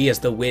free as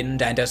the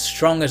wind and as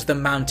strong as the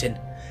mountain.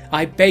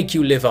 I beg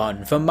you live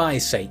on, for my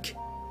sake.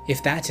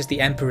 If that is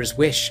the Emperor's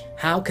wish,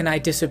 how can I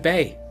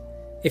disobey?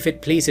 If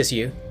it pleases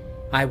you,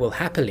 I will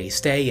happily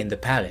stay in the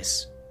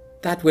palace.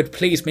 That would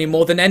please me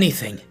more than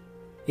anything.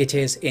 It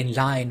is in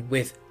line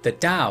with the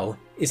Tao,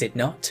 is it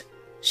not?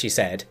 She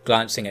said,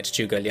 glancing at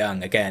Zhuge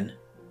Liang again.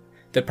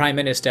 The Prime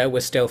Minister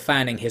was still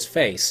fanning his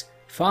face,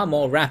 far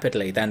more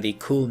rapidly than the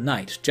cool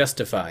night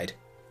justified.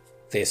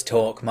 This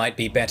talk might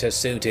be better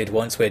suited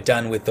once we're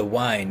done with the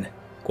wine,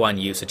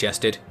 Guan Yu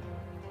suggested.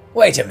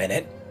 Wait a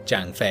minute,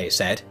 Zhang Fei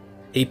said.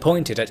 He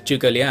pointed at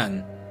Zhuge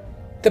Liang.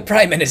 The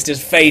Prime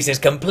Minister's face is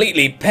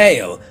completely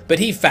pale, but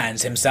he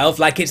fans himself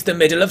like it's the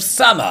middle of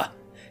summer.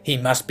 He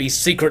must be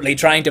secretly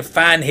trying to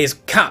fan his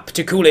cup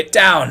to cool it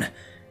down.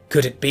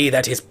 Could it be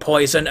that his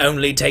poison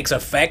only takes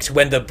effect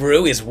when the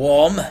brew is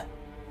warm?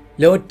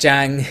 Lord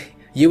Zhang,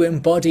 you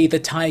embody the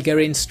tiger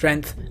in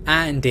strength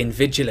and in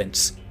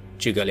vigilance,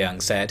 Zhuge Liang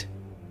said.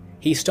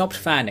 He stopped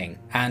fanning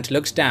and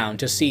looked down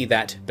to see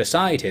that,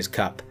 beside his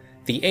cup,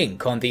 the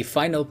ink on the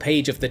final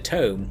page of the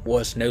tome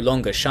was no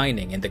longer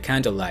shining in the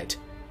candlelight.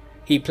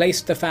 He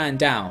placed the fan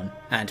down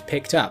and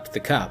picked up the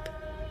cup.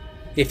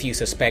 If you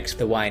suspect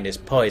the wine is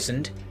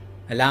poisoned,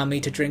 allow me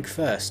to drink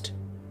first.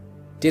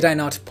 Did I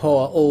not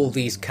pour all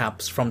these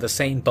cups from the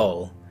same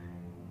bowl?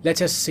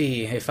 Let us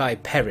see if I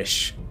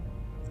perish.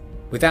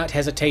 Without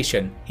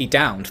hesitation, he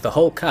downed the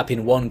whole cup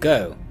in one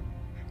go.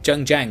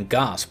 Zheng Jiang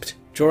gasped,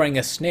 drawing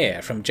a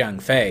sneer from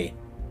Zhang Fei.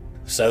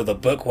 So the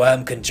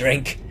bookworm can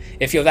drink?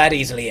 If you're that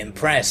easily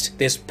impressed,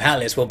 this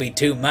palace will be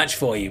too much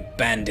for you,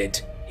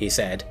 bandit, he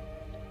said.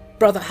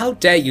 Brother, how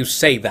dare you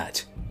say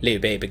that? Liu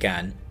Bei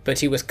began, but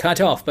he was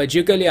cut off by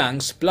Zhuge Liang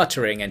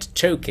spluttering and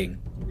choking.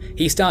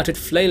 He started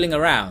flailing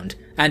around,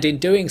 and in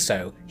doing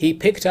so, he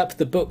picked up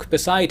the book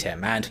beside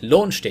him and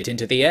launched it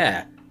into the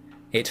air.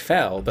 It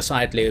fell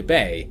beside Liu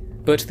Bei,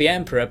 but the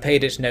Emperor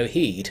paid it no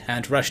heed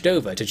and rushed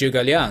over to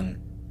Zhuge Liang.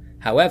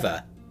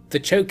 However, the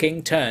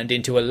choking turned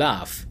into a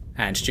laugh,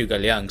 and Zhuge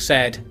Liang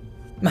said,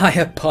 My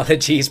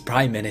apologies,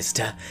 Prime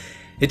Minister.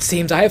 It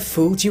seems I have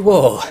fooled you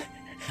all.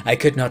 I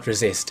could not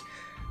resist.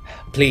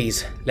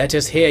 Please, let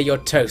us hear your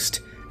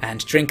toast,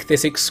 and drink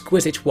this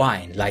exquisite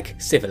wine like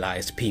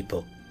civilized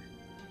people.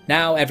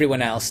 Now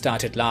everyone else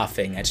started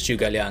laughing at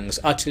Zhuge Liang's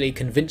utterly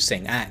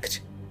convincing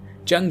act.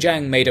 Zheng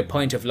Jiang made a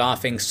point of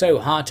laughing so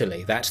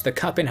heartily that the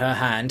cup in her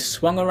hand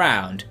swung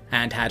around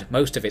and had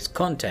most of its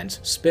contents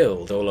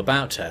spilled all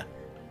about her.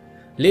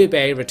 Liu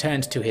Bei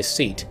returned to his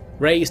seat,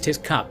 raised his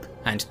cup,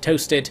 and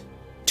toasted,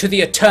 To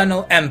the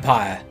Eternal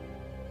Empire!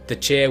 The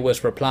cheer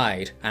was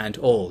replied, and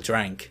all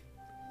drank.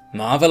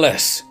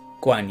 Marvellous!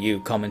 Guan Yu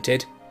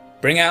commented.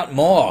 "Bring out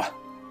more!"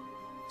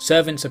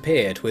 Servants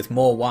appeared with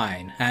more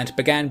wine and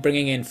began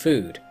bringing in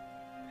food.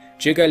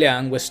 Zhuge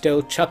Liang was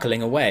still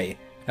chuckling away,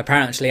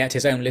 apparently at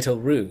his own little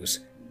ruse.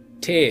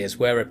 Tears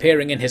were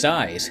appearing in his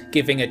eyes,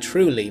 giving a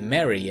truly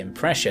merry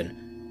impression.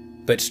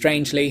 But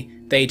strangely,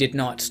 they did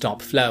not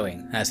stop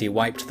flowing as he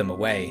wiped them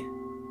away.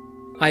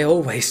 "I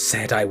always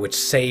said I would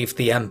save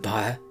the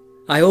Empire.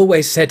 I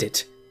always said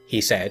it,"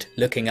 he said,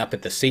 looking up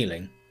at the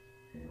ceiling.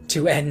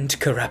 "To end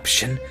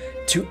corruption,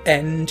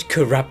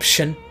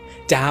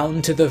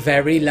 down to the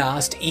very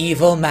last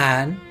evil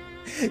man.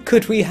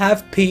 Could we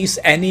have peace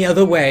any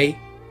other way?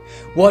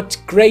 What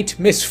great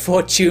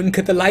misfortune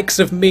could the likes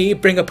of me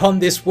bring upon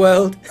this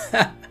world?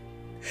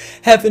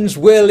 Heaven's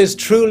will is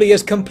truly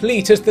as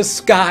complete as the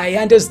sky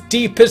and as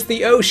deep as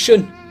the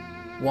ocean."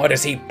 "What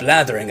is he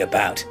blathering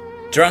about?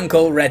 Drunk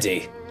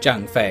already?"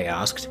 Zhang Fei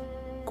asked.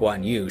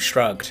 Guan Yu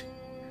shrugged.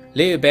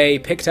 Liu Bei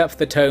picked up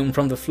the tome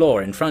from the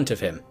floor in front of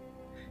him.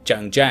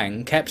 Zhang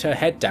Jiang kept her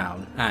head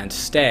down and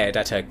stared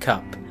at her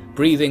cup,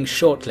 breathing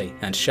shortly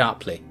and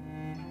sharply.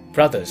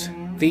 "Brothers,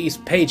 these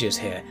pages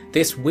here,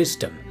 this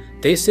wisdom,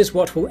 this is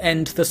what will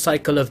end the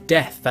cycle of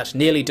death that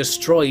nearly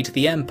destroyed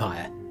the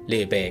Empire,"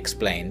 Liu Bei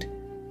explained.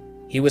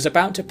 He was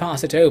about to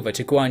pass it over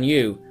to Guan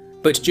Yu,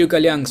 but Zhuge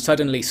Liang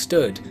suddenly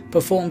stood,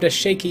 performed a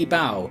shaky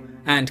bow,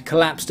 and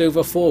collapsed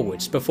over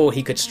forwards before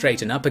he could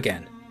straighten up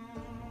again.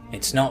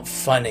 "It's not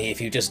funny if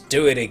you just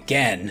do it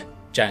again,"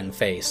 Zhang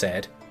Fei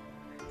said.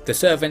 The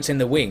servants in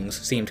the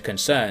wings seemed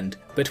concerned,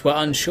 but were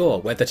unsure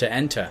whether to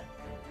enter.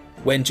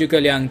 When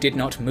Zhuge Liang did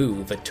not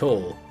move at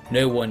all,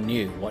 no one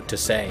knew what to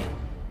say.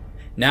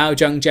 Now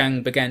Zhang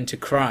Jiang began to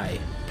cry,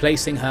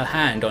 placing her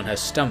hand on her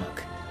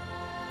stomach.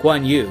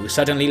 Guan Yu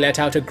suddenly let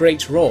out a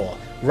great roar,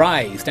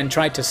 writhed and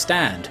tried to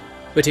stand,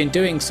 but in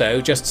doing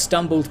so just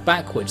stumbled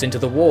backwards into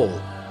the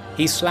wall.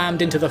 He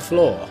slammed into the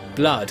floor,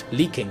 blood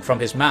leaking from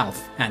his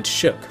mouth, and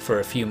shook for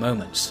a few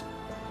moments.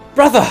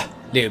 "Brother!"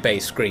 Liu Bei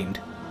screamed.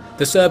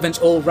 The servants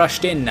all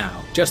rushed in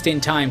now, just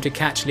in time to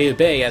catch Liu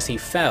Bei as he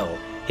fell,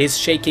 his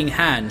shaking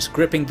hands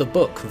gripping the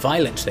book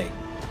violently.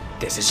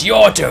 "This is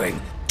your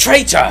doing!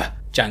 Traitor!"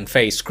 Zhang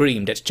Fei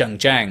screamed at Zhang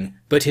Jiang,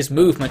 but his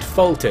movement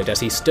faltered as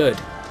he stood.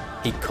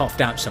 He coughed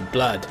out some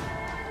blood.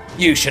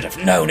 "You should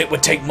have known it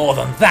would take more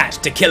than that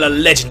to kill a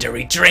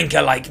legendary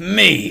drinker like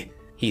me,"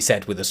 he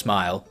said with a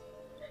smile.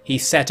 He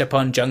set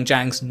upon Zhang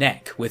Jiang's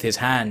neck with his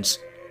hands.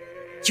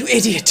 "You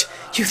idiot!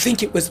 You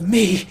think it was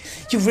me!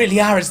 You really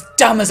are as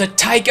dumb as a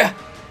tiger!"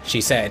 she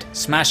said,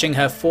 smashing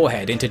her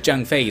forehead into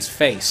Zhang Fei's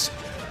face.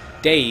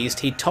 Dazed,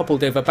 he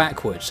toppled over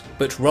backwards,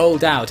 but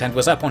rolled out and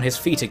was up on his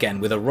feet again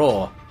with a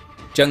roar.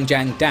 Zhang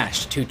Jiang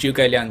dashed to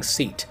Zhuge Liang's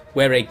seat,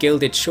 where a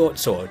gilded short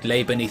sword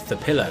lay beneath the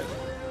pillow.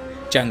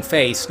 Zhang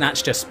Fei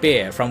snatched a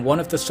spear from one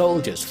of the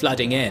soldiers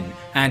flooding in,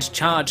 and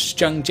charged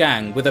Zhang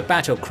Jiang with a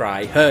battle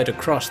cry heard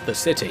across the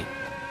city.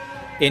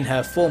 In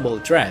her formal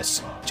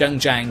dress, Zhang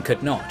Jiang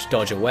could not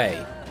dodge away.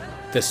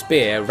 The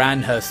spear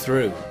ran her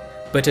through,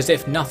 but as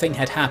if nothing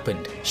had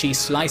happened, she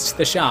sliced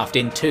the shaft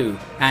in two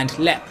and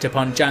leapt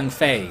upon Zhang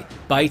Fei,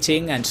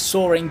 biting and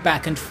soaring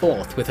back and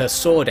forth with her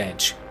sword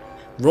edge.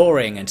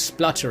 Roaring and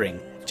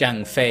spluttering,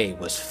 Zhang Fei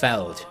was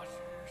felled.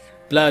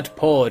 Blood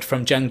poured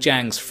from Zhang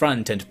Jiang's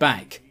front and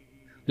back.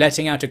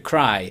 Letting out a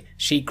cry,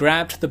 she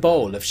grabbed the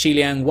bowl of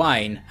Xiliang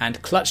wine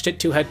and clutched it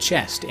to her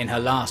chest in her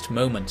last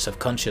moments of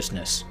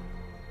consciousness.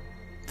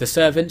 The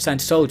servants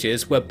and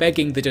soldiers were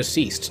begging the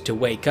deceased to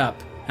wake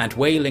up and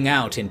wailing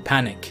out in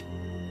panic.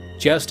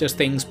 Just as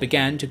things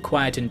began to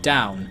quieten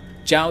down,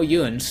 Zhao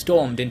Yun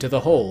stormed into the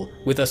hall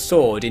with a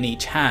sword in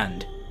each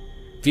hand.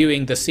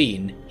 Viewing the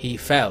scene, he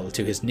fell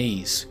to his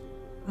knees.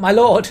 My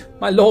lord,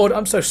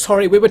 I'm so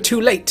sorry, we were too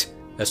late,"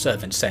 a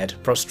servant said,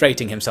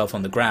 prostrating himself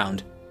on the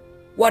ground.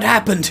 "What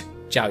happened?"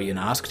 Zhao Yun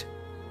asked.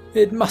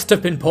 "It must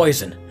have been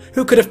poison.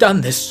 Who could have done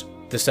this?"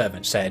 the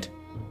servant said.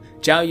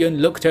 Zhao Yun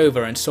looked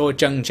over and saw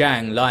Zhang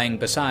Jiang lying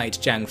beside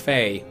Zhang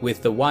Fei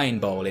with the wine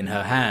bowl in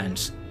her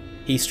hands.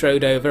 He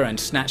strode over and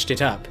snatched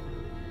it up.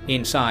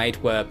 Inside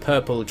were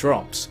purple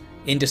drops,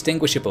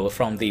 indistinguishable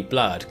from the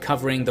blood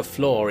covering the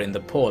floor in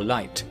the poor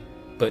light.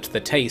 But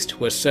the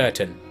taste was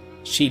certain.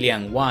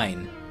 Xiliang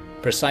wine.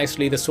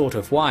 Precisely the sort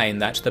of wine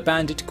that the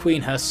bandit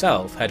queen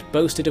herself had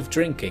boasted of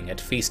drinking at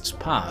feasts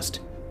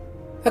past.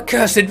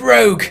 "Accursed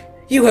rogue!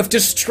 You have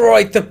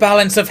destroyed the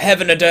balance of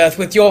heaven and earth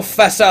with your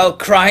facile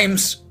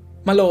crimes!"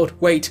 "My lord,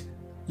 wait.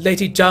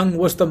 Lady Zhang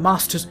was the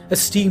master's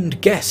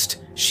esteemed guest.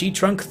 She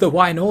drank the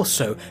wine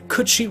also.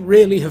 Could she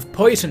really have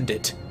poisoned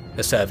it?"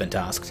 a servant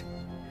asked.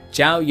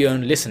 Zhao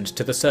Yun listened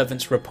to the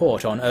servant's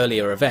report on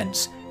earlier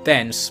events,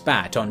 then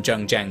spat on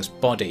Zhang Jiang's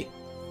body.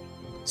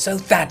 "So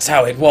that's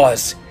how it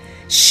was!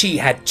 She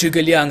had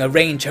Zhuge Liang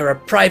arrange her a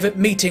private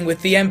meeting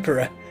with the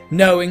Emperor,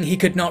 knowing he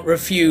could not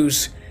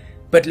refuse.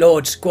 But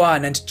Lords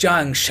Guan and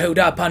Zhang showed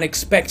up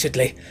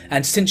unexpectedly,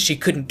 and since she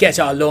couldn't get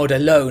our lord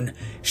alone,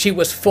 she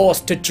was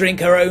forced to drink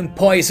her own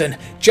poison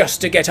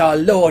just to get our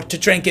lord to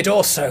drink it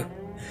also.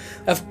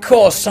 Of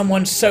course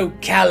someone so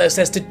callous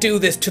as to do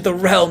this to the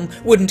realm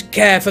wouldn't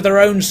care for their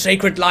own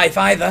sacred life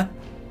either.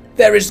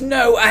 There is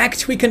no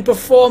act we can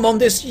perform on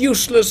this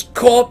useless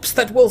corpse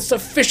that will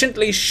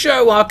sufficiently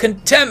show our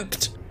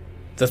contempt."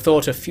 The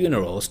thought of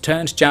funerals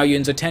turned Zhao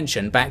Yun's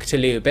attention back to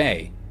Liu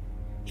Bei.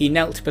 He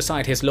knelt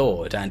beside his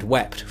lord and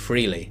wept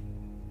freely.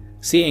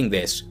 Seeing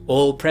this,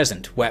 all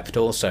present wept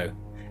also,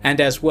 and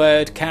as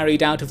word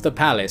carried out of the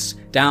palace,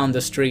 down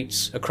the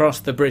streets, across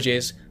the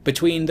bridges,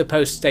 between the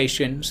post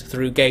stations,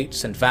 through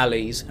gates and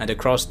valleys, and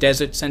across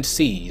deserts and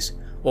seas,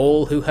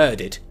 all who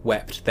heard it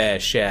wept their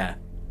share.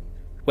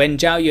 When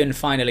Zhao Yun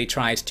finally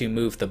tried to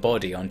move the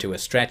body onto a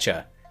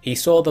stretcher, he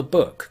saw the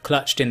book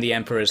clutched in the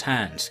emperor's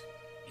hands.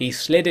 He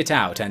slid it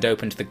out and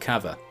opened the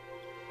cover.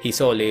 He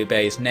saw Liu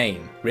Bei's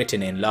name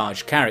written in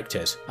large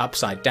characters,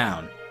 upside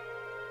down.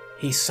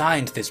 "He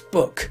signed this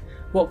book.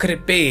 What could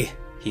it be?"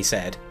 he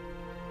said.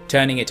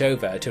 Turning it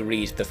over to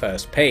read the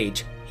first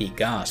page, he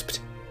gasped.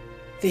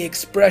 "The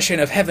expression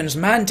of heaven's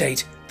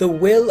mandate, the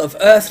will of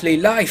earthly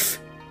life.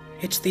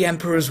 It's the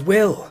emperor's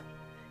will.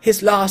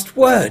 His last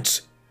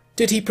words.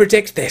 Did he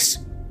predict this?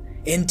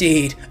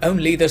 Indeed,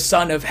 only the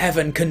Son of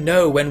Heaven can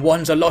know when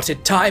one's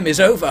allotted time is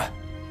over."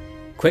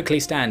 Quickly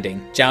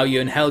standing, Zhao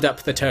Yun held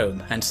up the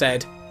tome and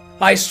said,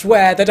 "I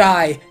swear that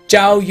I,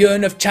 Zhao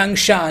Yun of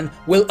Changshan,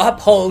 will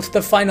uphold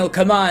the final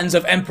commands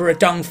of Emperor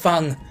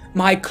Dongfeng,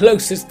 my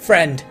closest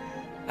friend,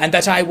 and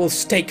that I will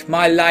stake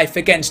my life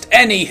against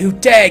any who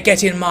dare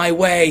get in my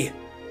way."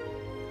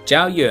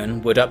 Zhao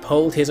Yun would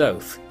uphold his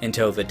oath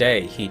until the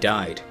day he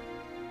died.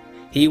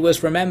 He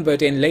was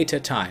remembered in later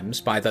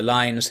times by the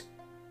lines,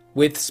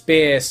 "With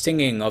spear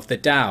singing of the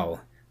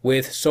Tao,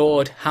 with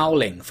sword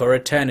howling for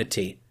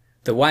eternity,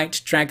 the white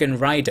dragon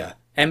rider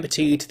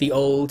emptied the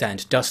old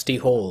and dusty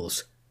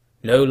halls.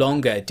 No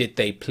longer did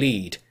they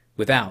plead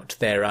without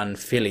their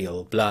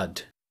unfilial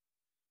blood."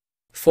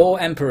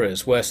 4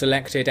 emperors were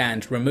selected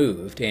and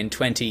removed in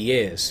 20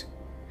 years.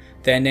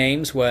 Their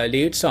names were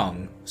Liu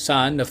Cong,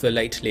 son of the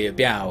late Liu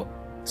Biao,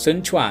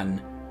 Sun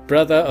Quan,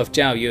 brother of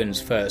Zhao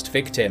Yun's first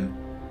victim,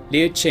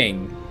 Liu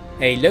Qing,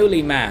 a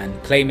lowly man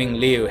claiming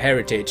Liu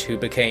heritage who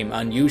became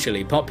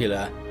unusually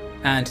popular,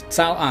 and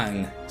Cao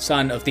Ang,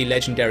 son of the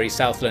legendary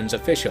Southlands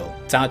official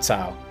Cao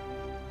Cao.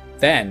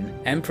 Then,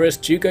 Empress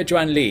Zhuge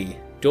Liang,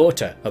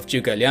 daughter of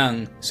Zhuge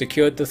Liang,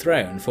 secured the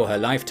throne for her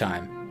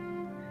lifetime.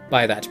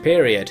 By that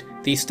period,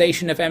 the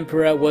station of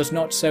emperor was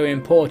not so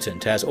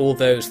important as all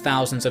those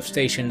thousands of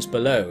stations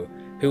below,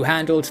 who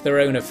handled their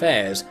own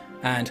affairs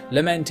and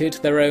lamented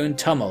their own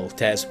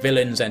tumult as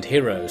villains and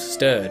heroes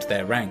stirred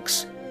their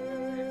ranks.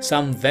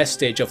 Some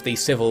vestige of the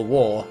civil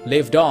war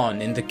lived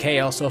on in the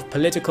chaos of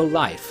political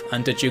life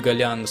under Zhuge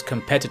Liang's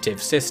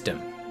competitive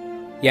system.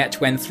 Yet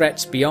when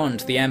threats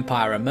beyond the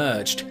empire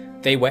emerged,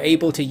 they were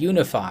able to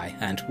unify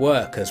and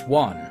work as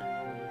one.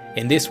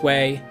 In this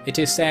way, it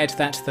is said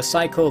that the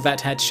cycle that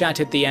had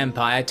shattered the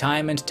empire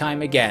time and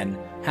time again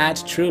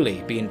had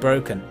truly been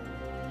broken.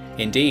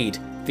 Indeed,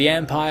 the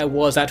empire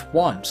was at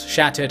once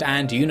shattered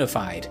and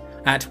unified,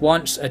 at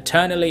once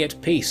eternally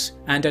at peace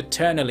and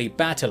eternally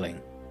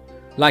battling.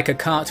 Like a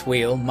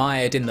cartwheel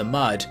mired in the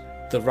mud,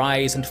 the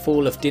rise and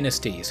fall of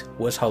dynasties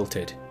was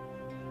halted.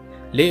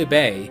 Liu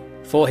Bei,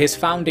 for his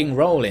founding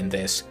role in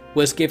this,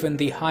 was given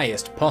the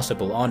highest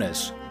possible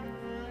honours.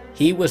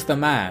 He was the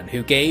man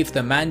who gave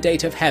the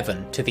mandate of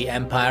heaven to the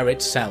empire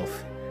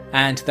itself,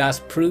 and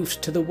thus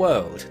proved to the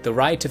world the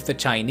right of the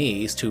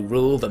Chinese to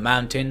rule the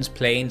mountains,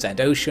 plains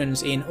and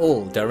oceans in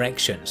all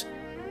directions,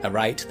 a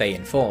right they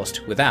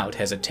enforced without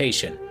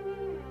hesitation.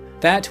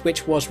 That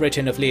which was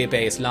written of Liu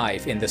Bei's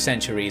life in the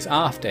centuries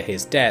after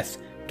his death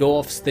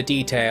dwarfs the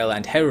detail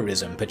and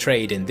heroism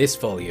portrayed in this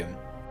volume.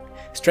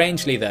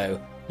 Strangely though,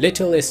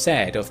 little is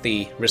said of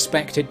the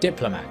respected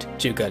diplomat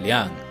Zhuge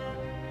Liang.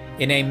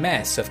 In a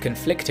mess of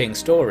conflicting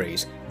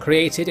stories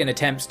created in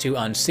attempts to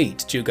unseat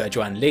Zhuge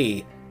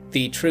Liang,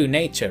 the true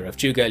nature of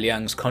Zhuge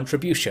Liang's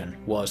contribution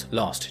was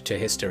lost to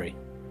history.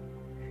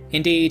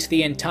 Indeed,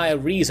 the entire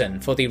reason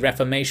for the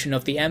reformation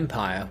of the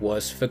empire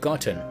was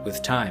forgotten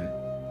with time.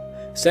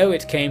 So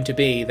it came to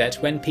be that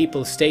when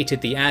people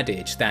stated the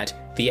adage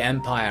that the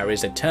empire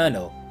is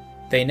eternal,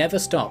 they never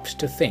stopped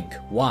to think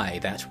why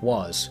that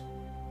was.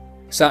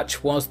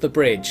 Such was the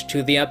bridge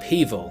to the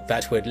upheaval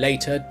that would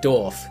later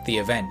dwarf the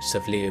events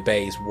of Liu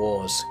Bei's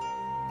wars.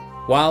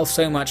 While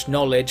so much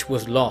knowledge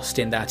was lost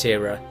in that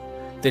era,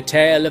 the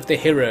tale of the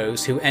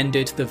heroes who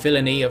ended the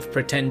villainy of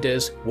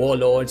pretenders,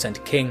 warlords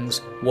and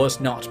kings was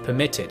not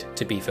permitted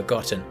to be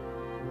forgotten.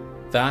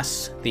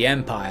 Thus, the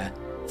empire,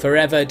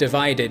 forever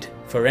divided,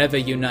 forever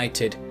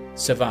united,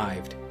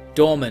 survived,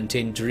 dormant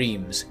in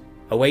dreams,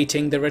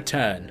 awaiting the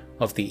return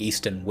of the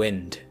eastern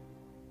wind.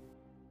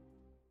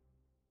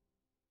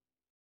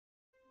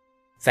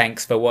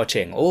 Thanks for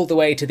watching all the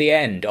way to the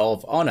end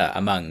of Honor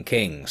Among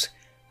Kings.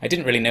 I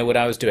didn't really know what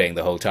I was doing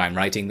the whole time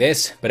writing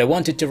this, but I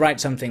wanted to write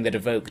something that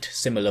evoked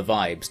similar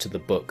vibes to the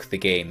book the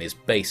game is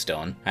based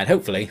on, and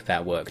hopefully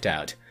that worked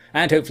out.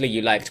 And hopefully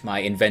you liked my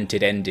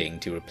invented ending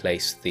to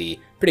replace the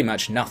pretty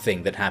much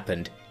nothing that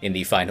happened in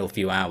the final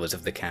few hours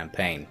of the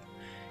campaign.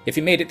 If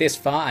you made it this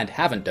far and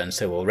haven't done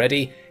so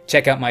already,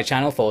 check out my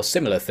channel for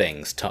similar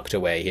things tucked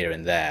away here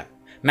and there.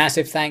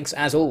 Massive thanks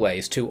as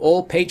always to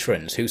all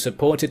patrons who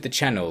supported the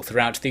channel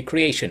throughout the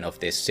creation of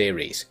this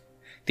series.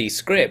 The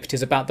script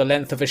is about the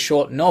length of a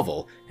short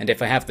novel, and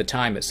if I have the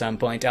time at some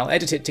point I'll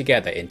edit it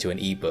together into an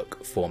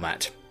ebook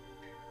format.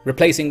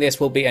 Replacing this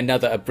will be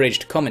another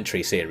abridged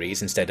commentary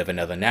series instead of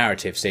another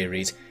narrative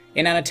series,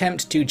 in an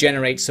attempt to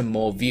generate some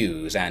more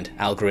views and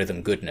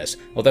algorithm goodness,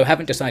 although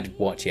haven't decided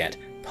what yet.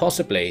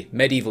 Possibly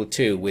Medieval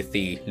 2 with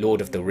the Lord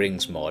of the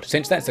Rings mod,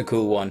 since that's a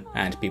cool one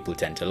and people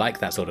tend to like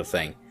that sort of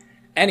thing.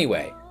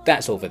 Anyway,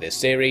 that's all for this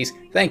series.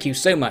 Thank you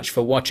so much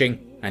for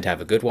watching, and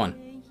have a good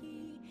one.